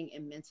exhausting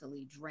and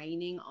mentally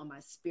draining on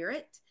my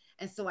spirit.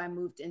 And so I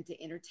moved into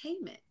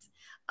entertainment,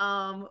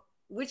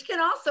 which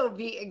can also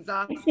be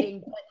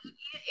exhausting, but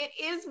it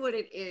is what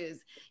it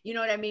is. You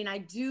know what I mean? I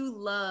do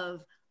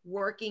love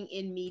working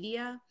in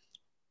media.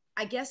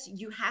 I guess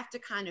you have to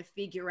kind of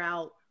figure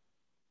out,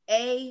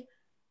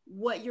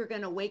 what you're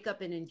going to wake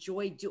up and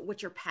enjoy,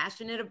 what you're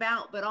passionate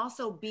about, but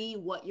also B,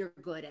 what you're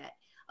good at.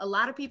 A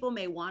lot of people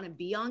may want to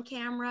be on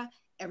camera.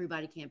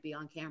 Everybody can't be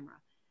on camera.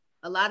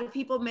 A lot of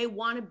people may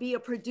want to be a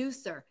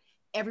producer.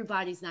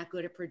 everybody's not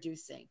good at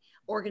producing,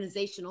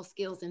 organizational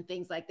skills and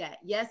things like that.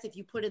 Yes, if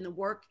you put in the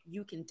work,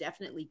 you can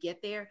definitely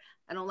get there.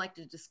 I don't like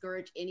to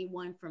discourage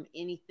anyone from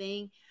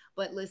anything,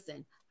 but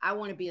listen, I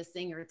want to be a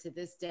singer to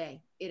this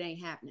day. It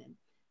ain't happening.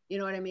 You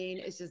know what I mean?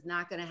 It's just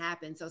not going to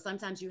happen. So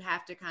sometimes you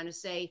have to kind of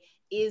say,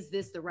 is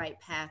this the right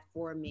path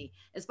for me?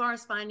 As far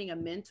as finding a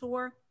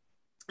mentor,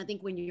 I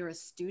think when you're a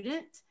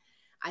student,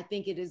 I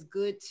think it is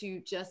good to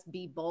just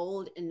be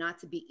bold and not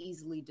to be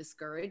easily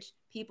discouraged.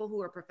 People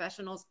who are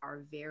professionals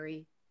are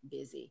very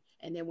busy.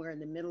 And then we're in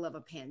the middle of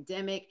a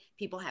pandemic.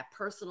 People have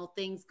personal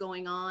things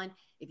going on.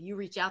 If you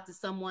reach out to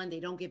someone, they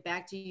don't get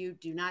back to you,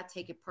 do not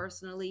take it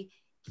personally.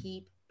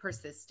 Keep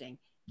persisting,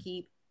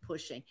 keep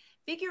pushing,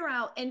 figure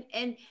out.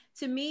 And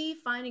to me,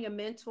 finding a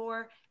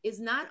mentor is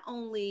not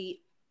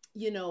only,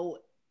 you know,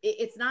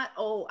 it's not,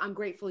 oh, I'm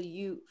grateful to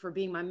you for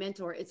being my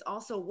mentor. It's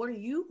also, what are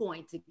you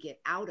going to get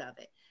out of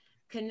it?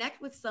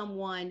 Connect with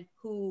someone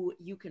who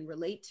you can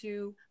relate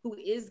to, who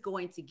is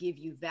going to give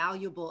you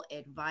valuable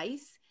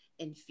advice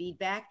and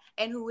feedback,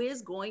 and who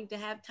is going to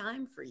have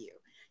time for you.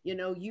 You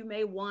know, you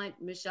may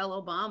want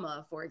Michelle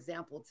Obama, for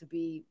example, to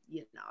be,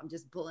 you know, I'm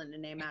just pulling the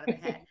name out of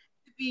the hat,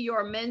 to be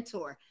your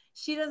mentor.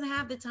 She doesn't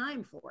have the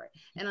time for it.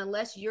 And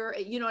unless you're,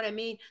 you know what I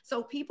mean?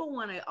 So people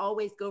want to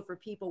always go for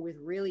people with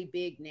really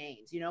big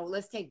names. You know,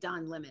 let's take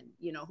Don Lemon,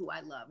 you know, who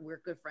I love.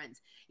 We're good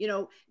friends. You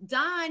know,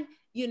 Don,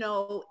 you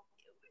know,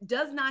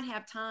 does not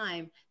have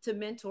time to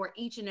mentor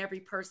each and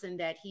every person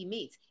that he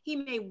meets. He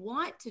may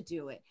want to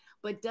do it,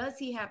 but does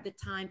he have the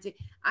time to?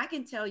 I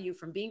can tell you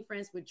from being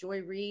friends with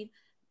Jacque Reid,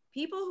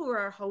 people who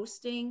are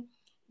hosting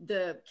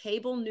the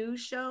cable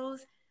news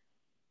shows,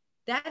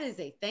 that is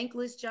a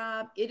thankless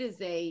job. It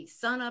is a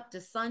sun up to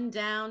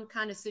sundown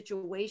kind of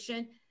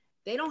situation.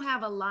 They don't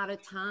have a lot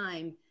of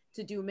time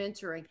to do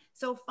mentoring.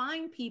 So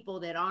find people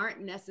that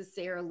aren't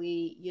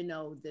necessarily, you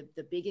know,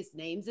 the biggest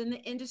names in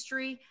the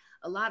industry.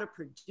 A lot of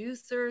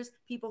producers,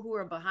 people who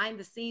are behind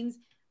the scenes,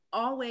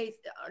 always,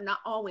 or not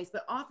always,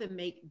 but often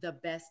make the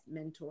best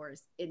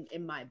mentors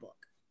in my book.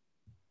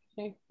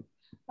 Okay.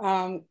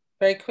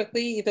 Very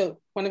quickly, either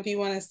one of you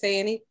want to say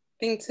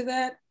anything to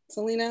that,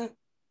 Selena?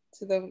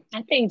 To the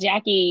I think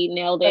Jackie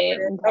nailed it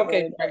and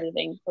covered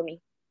everything for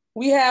me.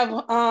 We have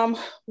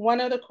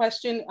one other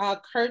question.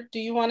 Kurt, do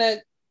you want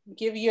to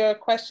give your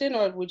question,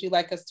 or would you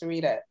like us to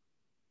read it?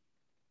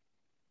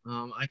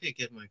 I could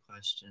give my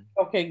question.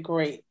 Okay,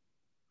 great.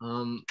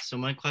 So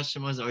my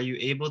question was, are you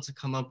able to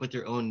come up with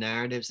your own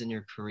narratives in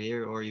your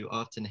career, or are you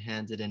often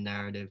handed a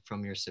narrative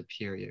from your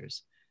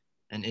superiors?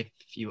 And if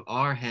you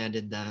are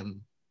handed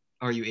them,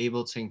 are you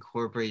able to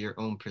incorporate your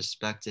own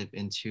perspective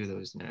into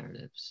those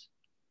narratives?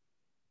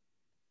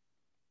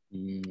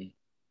 I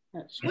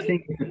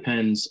think it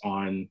depends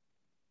on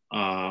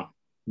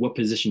what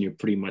position you're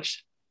pretty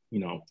much, you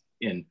know,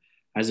 in.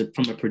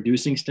 From a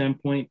producing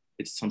standpoint,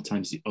 it's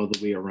sometimes the other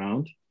way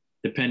around,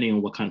 depending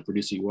on what kind of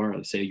producer you are.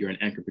 Let's say you're an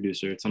anchor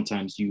producer.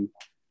 Sometimes you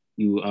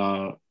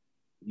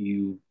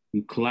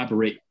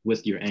collaborate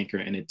with your anchor,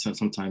 and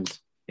sometimes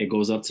it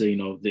goes up to, you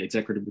know, the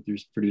executive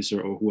producer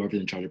or whoever's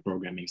in charge of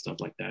programming, stuff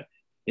like that.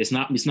 It's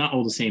not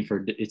all the same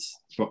for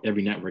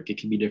every network. It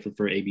can be different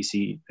for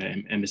ABC,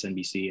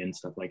 MSNBC, and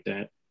stuff like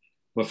that.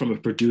 But from a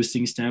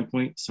producing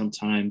standpoint,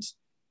 sometimes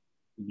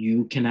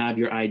you can have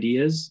your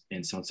ideas,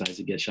 and sometimes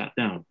it gets shot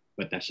down.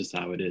 But that's just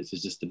how it is.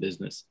 It's just the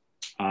business.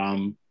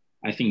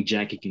 I think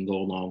Jackie can go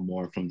along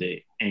more from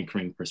the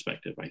anchoring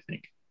perspective, I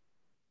think.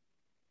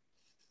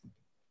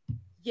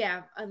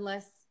 Yeah,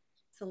 unless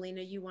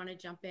Selena, you want to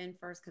jump in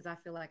first, because I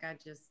feel like I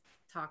just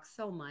talk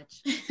so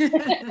much.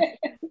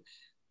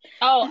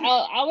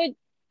 I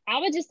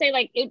would just say,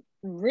 like, it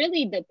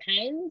really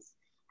depends.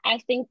 I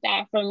think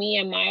that for me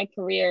in my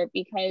career,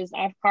 because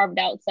I've carved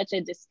out such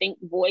a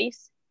distinct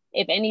voice,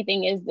 if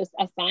anything is this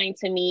assigned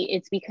to me,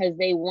 it's because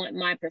they want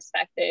my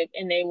perspective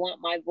and they want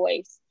my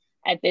voice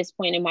at this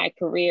point in my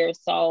career.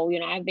 So, you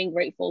know, I've been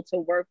grateful to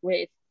work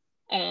with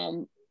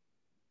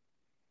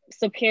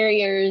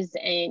superiors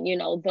and, you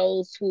know,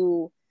 those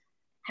who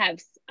have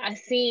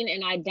seen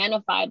and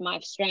identified my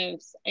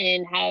strengths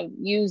and have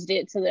used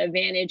it to the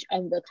advantage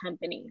of the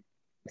company.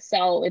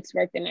 So it's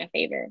worked in my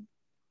favor.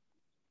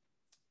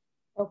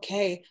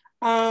 Okay,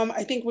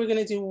 I think we're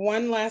gonna do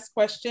one last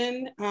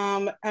question.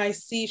 I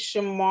see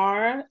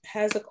Shamar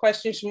has a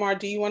question. Shamar,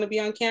 do you want to be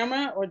on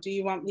camera, or do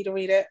you want me to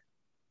read it?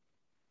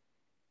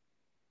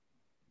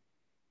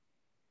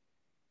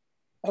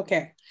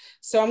 Okay,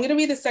 so I'm gonna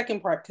read the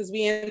second part because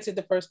we answered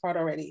the first part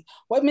already.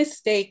 What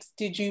mistakes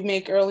did you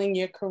make early in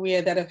your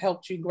career that have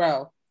helped you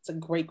grow? It's a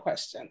great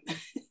question.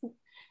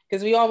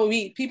 Because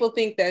people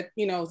think that,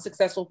 you know,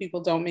 successful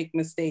people don't make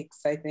mistakes,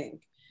 I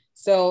think.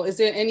 So is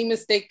there any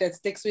mistake that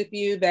sticks with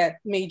you that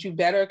made you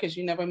better because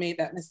you never made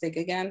that mistake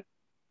again?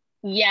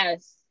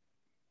 Yes.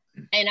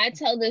 And I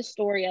tell this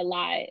story a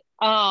lot.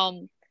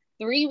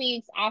 3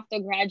 weeks after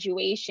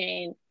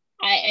graduation,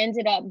 I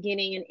ended up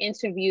getting an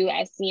interview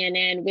at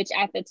CNN, which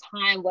at the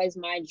time was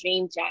my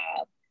dream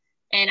job.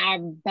 And I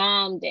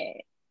bombed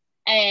it.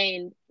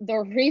 And the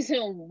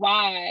reason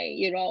why,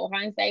 you know,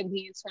 hindsight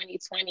being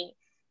 2020,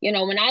 You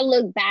know, when I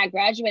look back,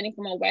 graduating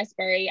from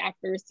Westbury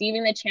after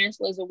receiving the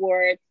Chancellor's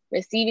Award,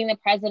 receiving the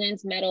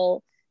President's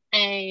Medal,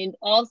 and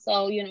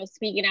also, you know,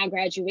 speaking at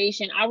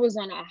graduation, I was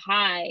on a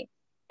high.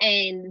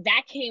 And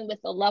that came with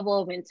a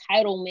level of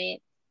entitlement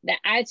that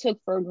I took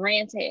for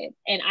granted.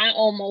 And I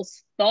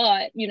almost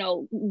thought, you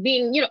know,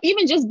 being, you know,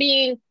 even just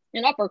being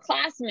an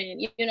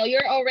upperclassman, you know,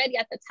 you're already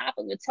at the top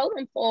of the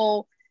totem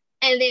pole.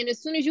 And then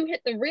as soon as you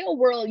hit the real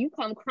world, you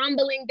come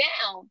crumbling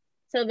down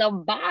to the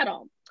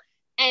bottom.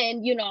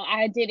 And, you know,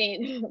 I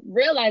didn't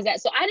realize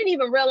that. So I didn't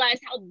even realize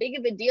how big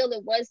of a deal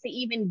it was to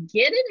even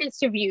get an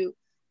interview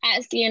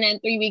at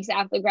CNN 3 weeks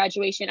after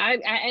graduation. I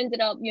ended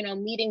up, you know,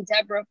 meeting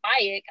Deborah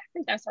Fayek. I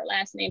think that's her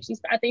last name.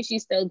 I think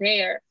she's still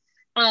there.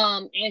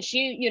 And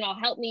she, you know,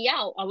 helped me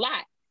out a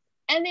lot.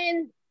 And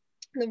then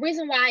the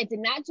reason why I did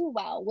not do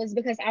well was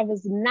because I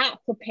was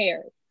not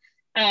prepared.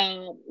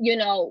 You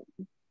know,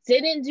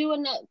 didn't do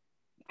enough.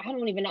 I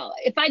don't even know.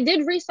 If I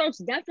did research,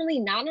 definitely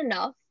not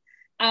enough.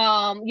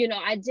 You know,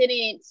 I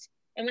didn't,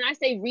 and when I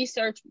say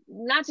research,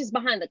 not just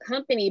behind the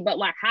company, but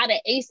like how to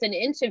ace an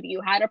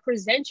interview, how to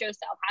present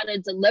yourself, how to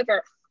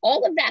deliver,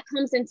 all of that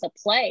comes into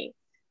play.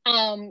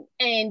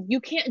 And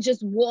you can't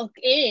just walk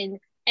in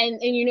and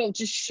you know,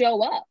 just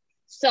show up.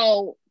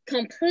 So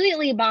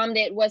completely bombed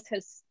it, was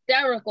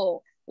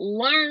hysterical,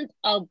 learned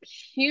a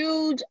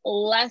huge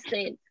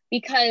lesson,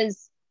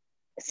 because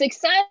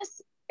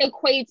success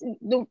equates,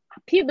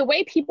 the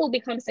way people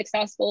become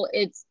successful,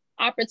 it's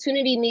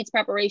opportunity meets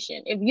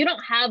preparation. If you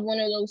don't have one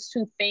of those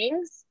two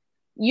things,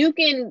 you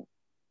can,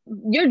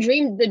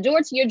 the door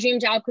to your dream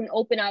job can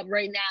open up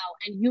right now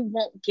and you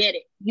won't get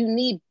it. You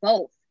need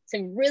both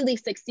to really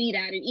succeed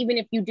at it, even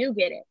if you do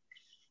get it.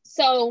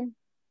 So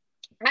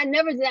I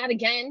never did that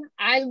again.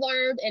 I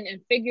learned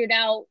and figured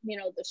out, you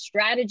know, the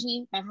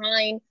strategy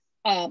behind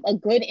a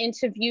good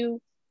interview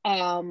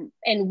and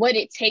what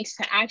it takes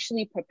to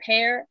actually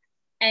prepare.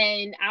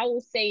 And I will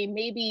say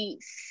maybe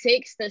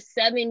 6 to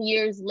 7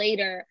 years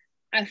later,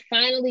 I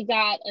finally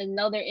got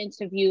another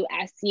interview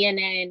at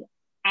CNN.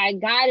 I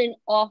got an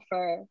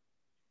offer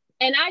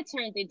and I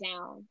turned it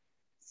down.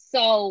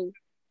 So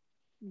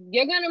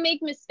you're going to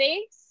make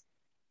mistakes,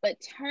 but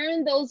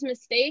turn those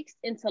mistakes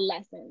into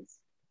lessons.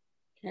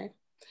 Okay,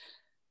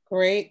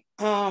 great.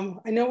 I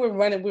know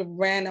we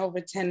ran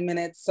over 10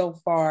 minutes so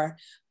far,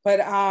 but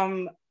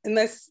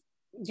unless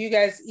you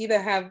guys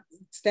either have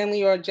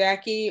Stenley or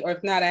Jackie, or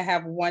if not, I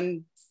have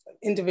one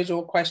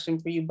individual question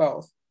for you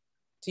both.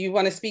 Do you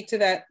want to speak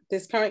to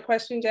this current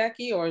question,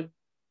 Jackie, or?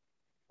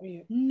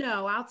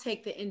 No, I'll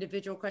take the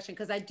individual question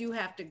because I do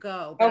have to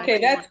go. Okay,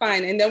 that's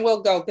fine. And then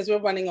we'll go because we're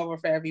running over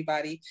for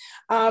everybody.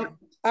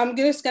 I'm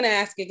just going to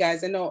ask you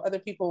guys, I know other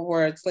people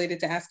were slated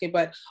to ask it,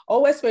 but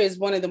Westbury is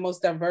one of the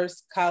most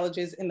diverse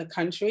colleges in the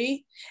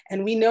country.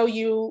 And we know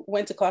you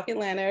went to Clark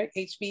Atlanta,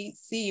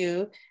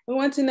 HBCU. We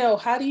want to know,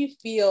 how do you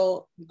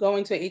feel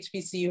going to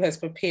HBCU has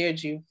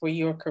prepared you for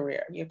your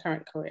career, your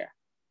current career?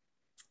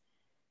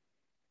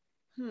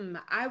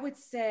 I would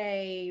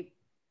say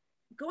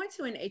going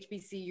to an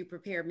HBCU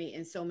prepared me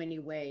in so many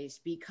ways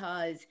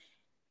because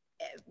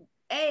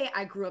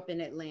I grew up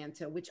in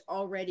Atlanta, which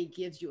already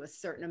gives you a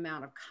certain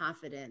amount of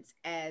confidence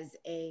as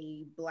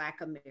a Black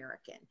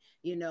American.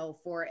 You know,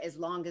 for as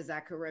long as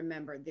I could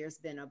remember, there's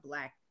been a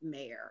Black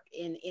mayor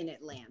in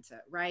Atlanta,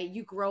 right?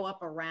 You grow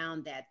up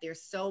around that.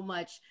 There's so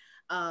much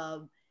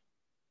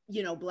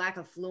you know, Black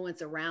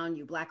affluence around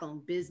you, Black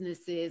owned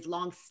businesses,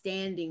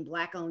 long-standing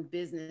Black owned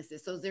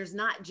businesses. So there's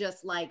not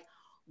just like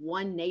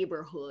one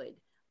neighborhood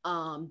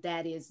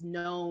that is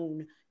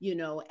known, you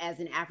know,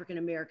 as an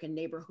African-American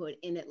neighborhood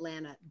in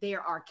Atlanta.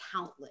 There are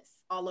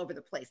countless all over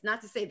the place.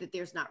 Not to say that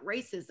there's not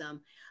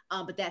racism,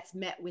 but that's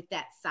met with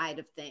that side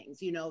of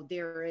things. You know,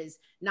 there is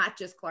not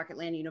just Clark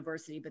Atlanta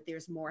University, but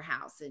there's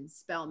Morehouse and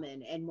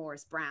Spelman and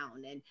Morris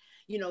Brown. And,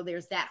 you know,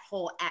 there's that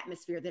whole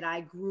atmosphere that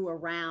I grew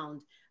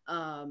around,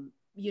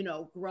 you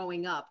know,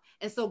 growing up.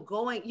 And so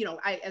going, you know,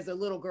 as a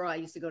little girl, I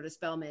used to go to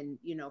Spelman,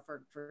 you know,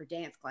 for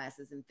dance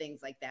classes and things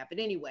like that. But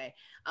anyway,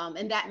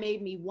 and that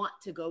made me want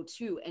to go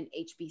to an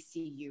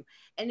HBCU,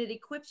 and it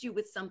equips you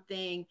with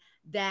something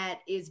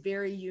that is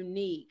very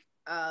unique.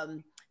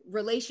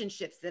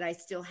 Relationships that I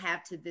still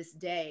have to this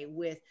day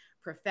with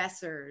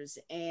professors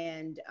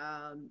and,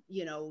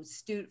 you know,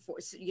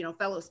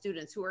 fellow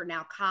students who are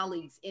now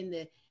colleagues in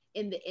the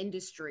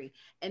industry.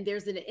 And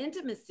there's an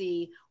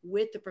intimacy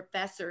with the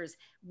professors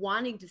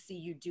wanting to see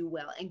you do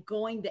well and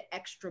going the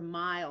extra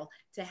mile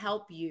to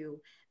help you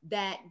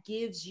that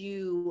gives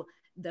you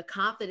the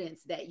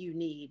confidence that you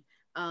need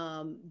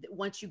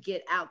once you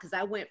get out. Because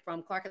I went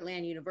from Clark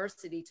Atlanta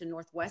University to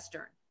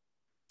Northwestern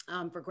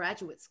for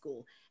graduate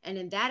school. And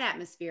in that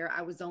atmosphere,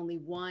 I was only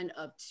one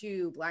of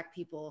 2 Black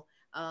people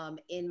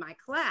in my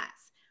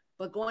class.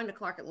 But going to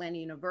Clark Atlanta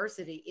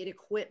University, it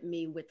equipped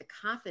me with the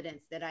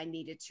confidence that I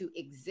needed to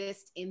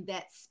exist in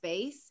that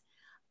space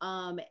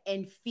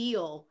and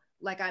feel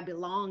like I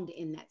belonged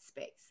in that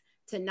space,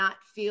 to not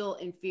feel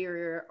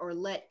inferior or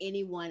let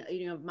anyone,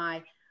 you know,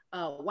 my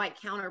white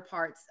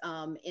counterparts'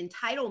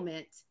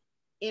 entitlement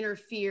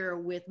interfere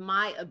with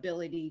my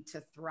ability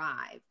to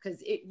thrive,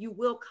 because you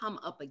will come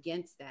up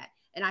against that.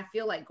 And I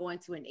feel like going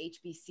to an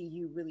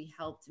HBCU really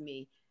helped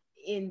me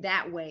in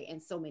that way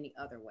and so many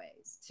other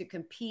ways to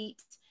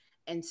compete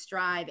and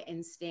strive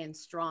and stand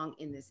strong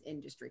in this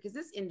industry, because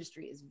this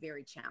industry is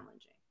very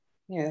challenging.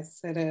 Yes,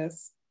 it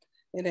is.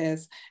 It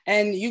is.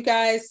 And you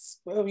guys,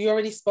 we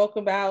already spoke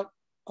about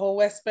Old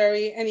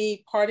Westbury.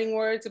 Any parting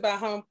words about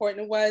how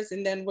important it was?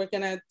 And then we're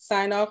going to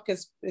sign off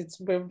because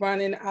we're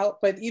running out.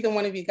 But either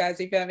one of you guys,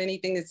 if you have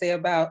anything to say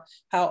about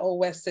how Old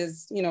West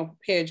has,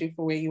 prepared you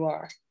for where you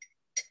are.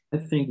 I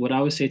think what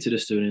I would say to the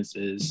students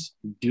is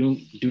do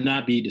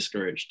not be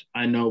discouraged.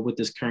 I know with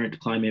this current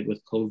climate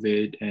with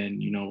COVID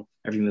and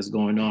everything that's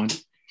going on,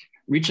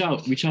 reach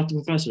out to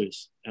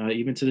professors.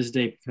 Even to this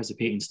day, Professor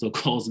Payton still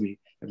calls me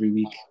every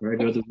week or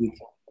every other week.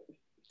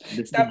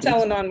 Stop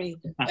telling on me.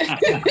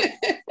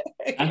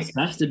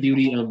 That's the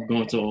beauty of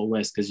going to Old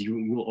West, because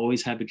you will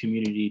always have a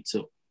community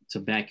to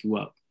back you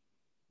up.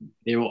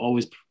 They will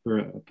always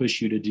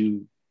push you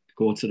to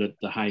go to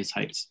the highest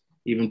heights.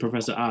 Even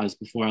Professor Oz,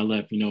 before I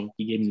left,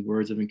 he gave me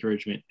words of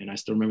encouragement, and I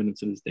still remember them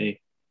to this day.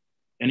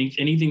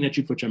 Anything that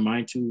you put your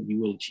mind to, you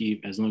will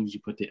achieve as long as you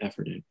put the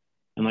effort in.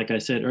 And like I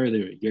said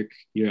earlier,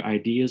 your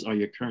ideas are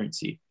your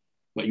currency,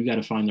 but you got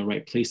to find the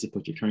right place to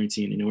put your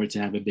currency in order to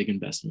have a big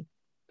investment.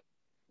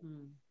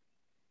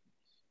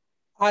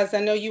 Oz,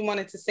 I know you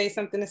wanted to say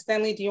something to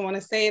Stenley. Do you want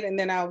to say it? And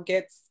then I'll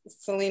get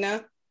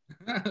Selena.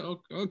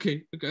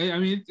 Okay. I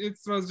mean, it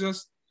was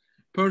just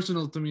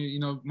personal to me.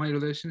 My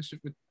relationship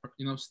with,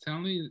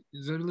 Stenley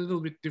is a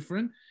little bit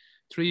different.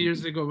 3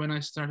 years ago, when I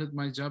started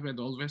my job at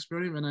Old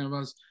Westbury, when I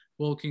was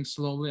walking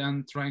slowly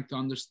and trying to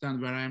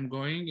understand where I'm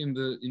going in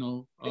the,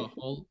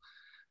 hall,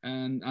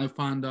 and I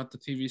found out the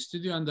TV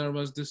studio, and there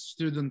was this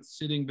student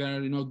sitting there,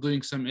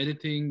 doing some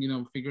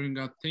editing, figuring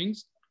out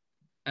things.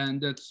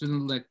 And that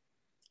student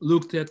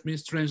looked at me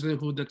strangely,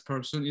 who that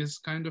person is,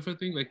 kind of a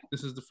thing. Like,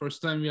 this is the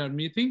first time we are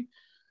meeting.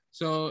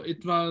 So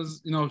it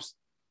was,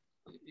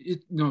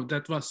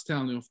 that was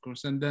Stanley, of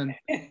course. And then,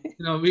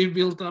 we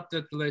built up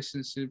that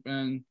relationship,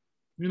 and,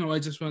 I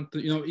just want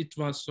to, it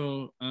was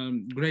so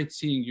great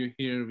seeing you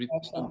here with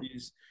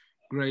these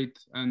great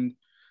and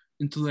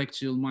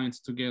intellectual minds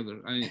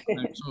together. I'm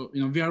so,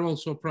 we are all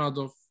so proud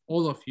of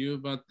all of you,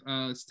 but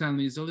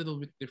Stanley is a little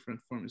bit different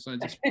for me. So I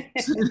just.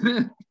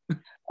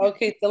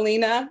 Okay,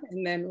 Selena,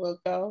 and then we'll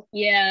go.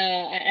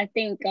 Yeah, I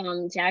think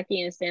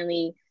Jackie and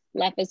Stanley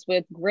left us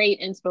with great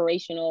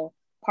inspirational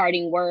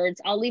parting words.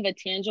 I'll leave a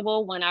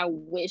tangible one I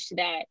wish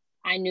that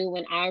I knew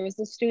when I was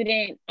a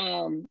student.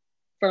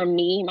 For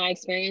me, my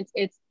experience,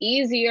 it's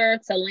easier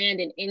to land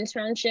an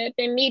internship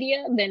in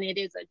media than it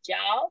is a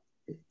job.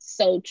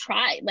 So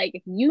try,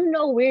 if you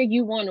know where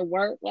you want to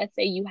work, let's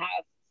say you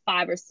have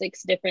 5 or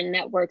 6 different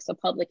networks of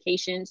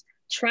publications,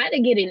 try to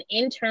get an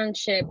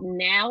internship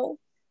now,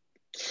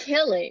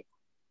 kill it,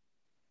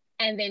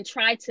 and then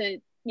try to,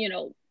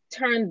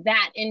 turn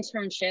that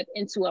internship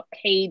into a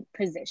paid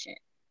position.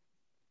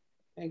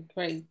 Okay,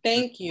 great.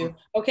 Thank you.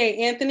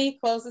 Okay, Anthony,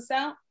 close us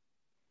out.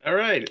 All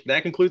right.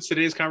 That concludes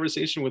today's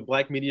conversation with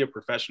Black media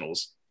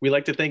professionals. We'd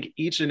like to thank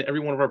each and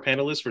every one of our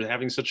panelists for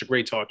having such a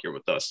great talk here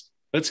with us.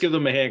 Let's give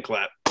them a hand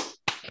clap.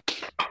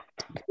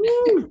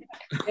 Woo.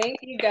 Thank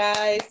you,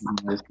 guys.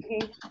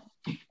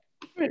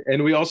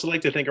 And we also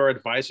like to thank our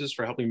advisors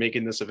for helping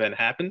making this event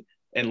happen.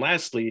 And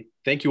lastly,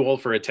 thank you all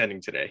for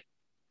attending today.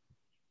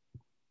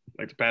 I'd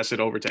like to pass it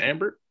over to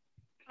Amber.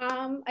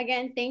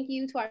 Again, thank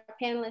you to our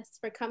panelists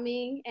for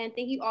coming, and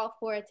thank you all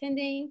for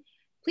attending.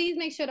 Please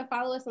make sure to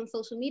follow us on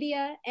social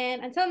media.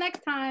 And until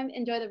next time,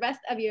 enjoy the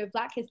rest of your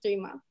Black History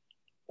Month.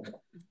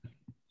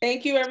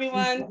 Thank you,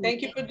 everyone.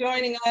 Thank you for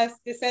joining us.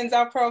 This ends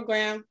our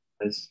program.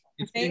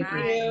 Thank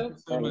you.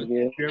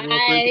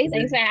 Bye.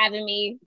 Thanks for having me.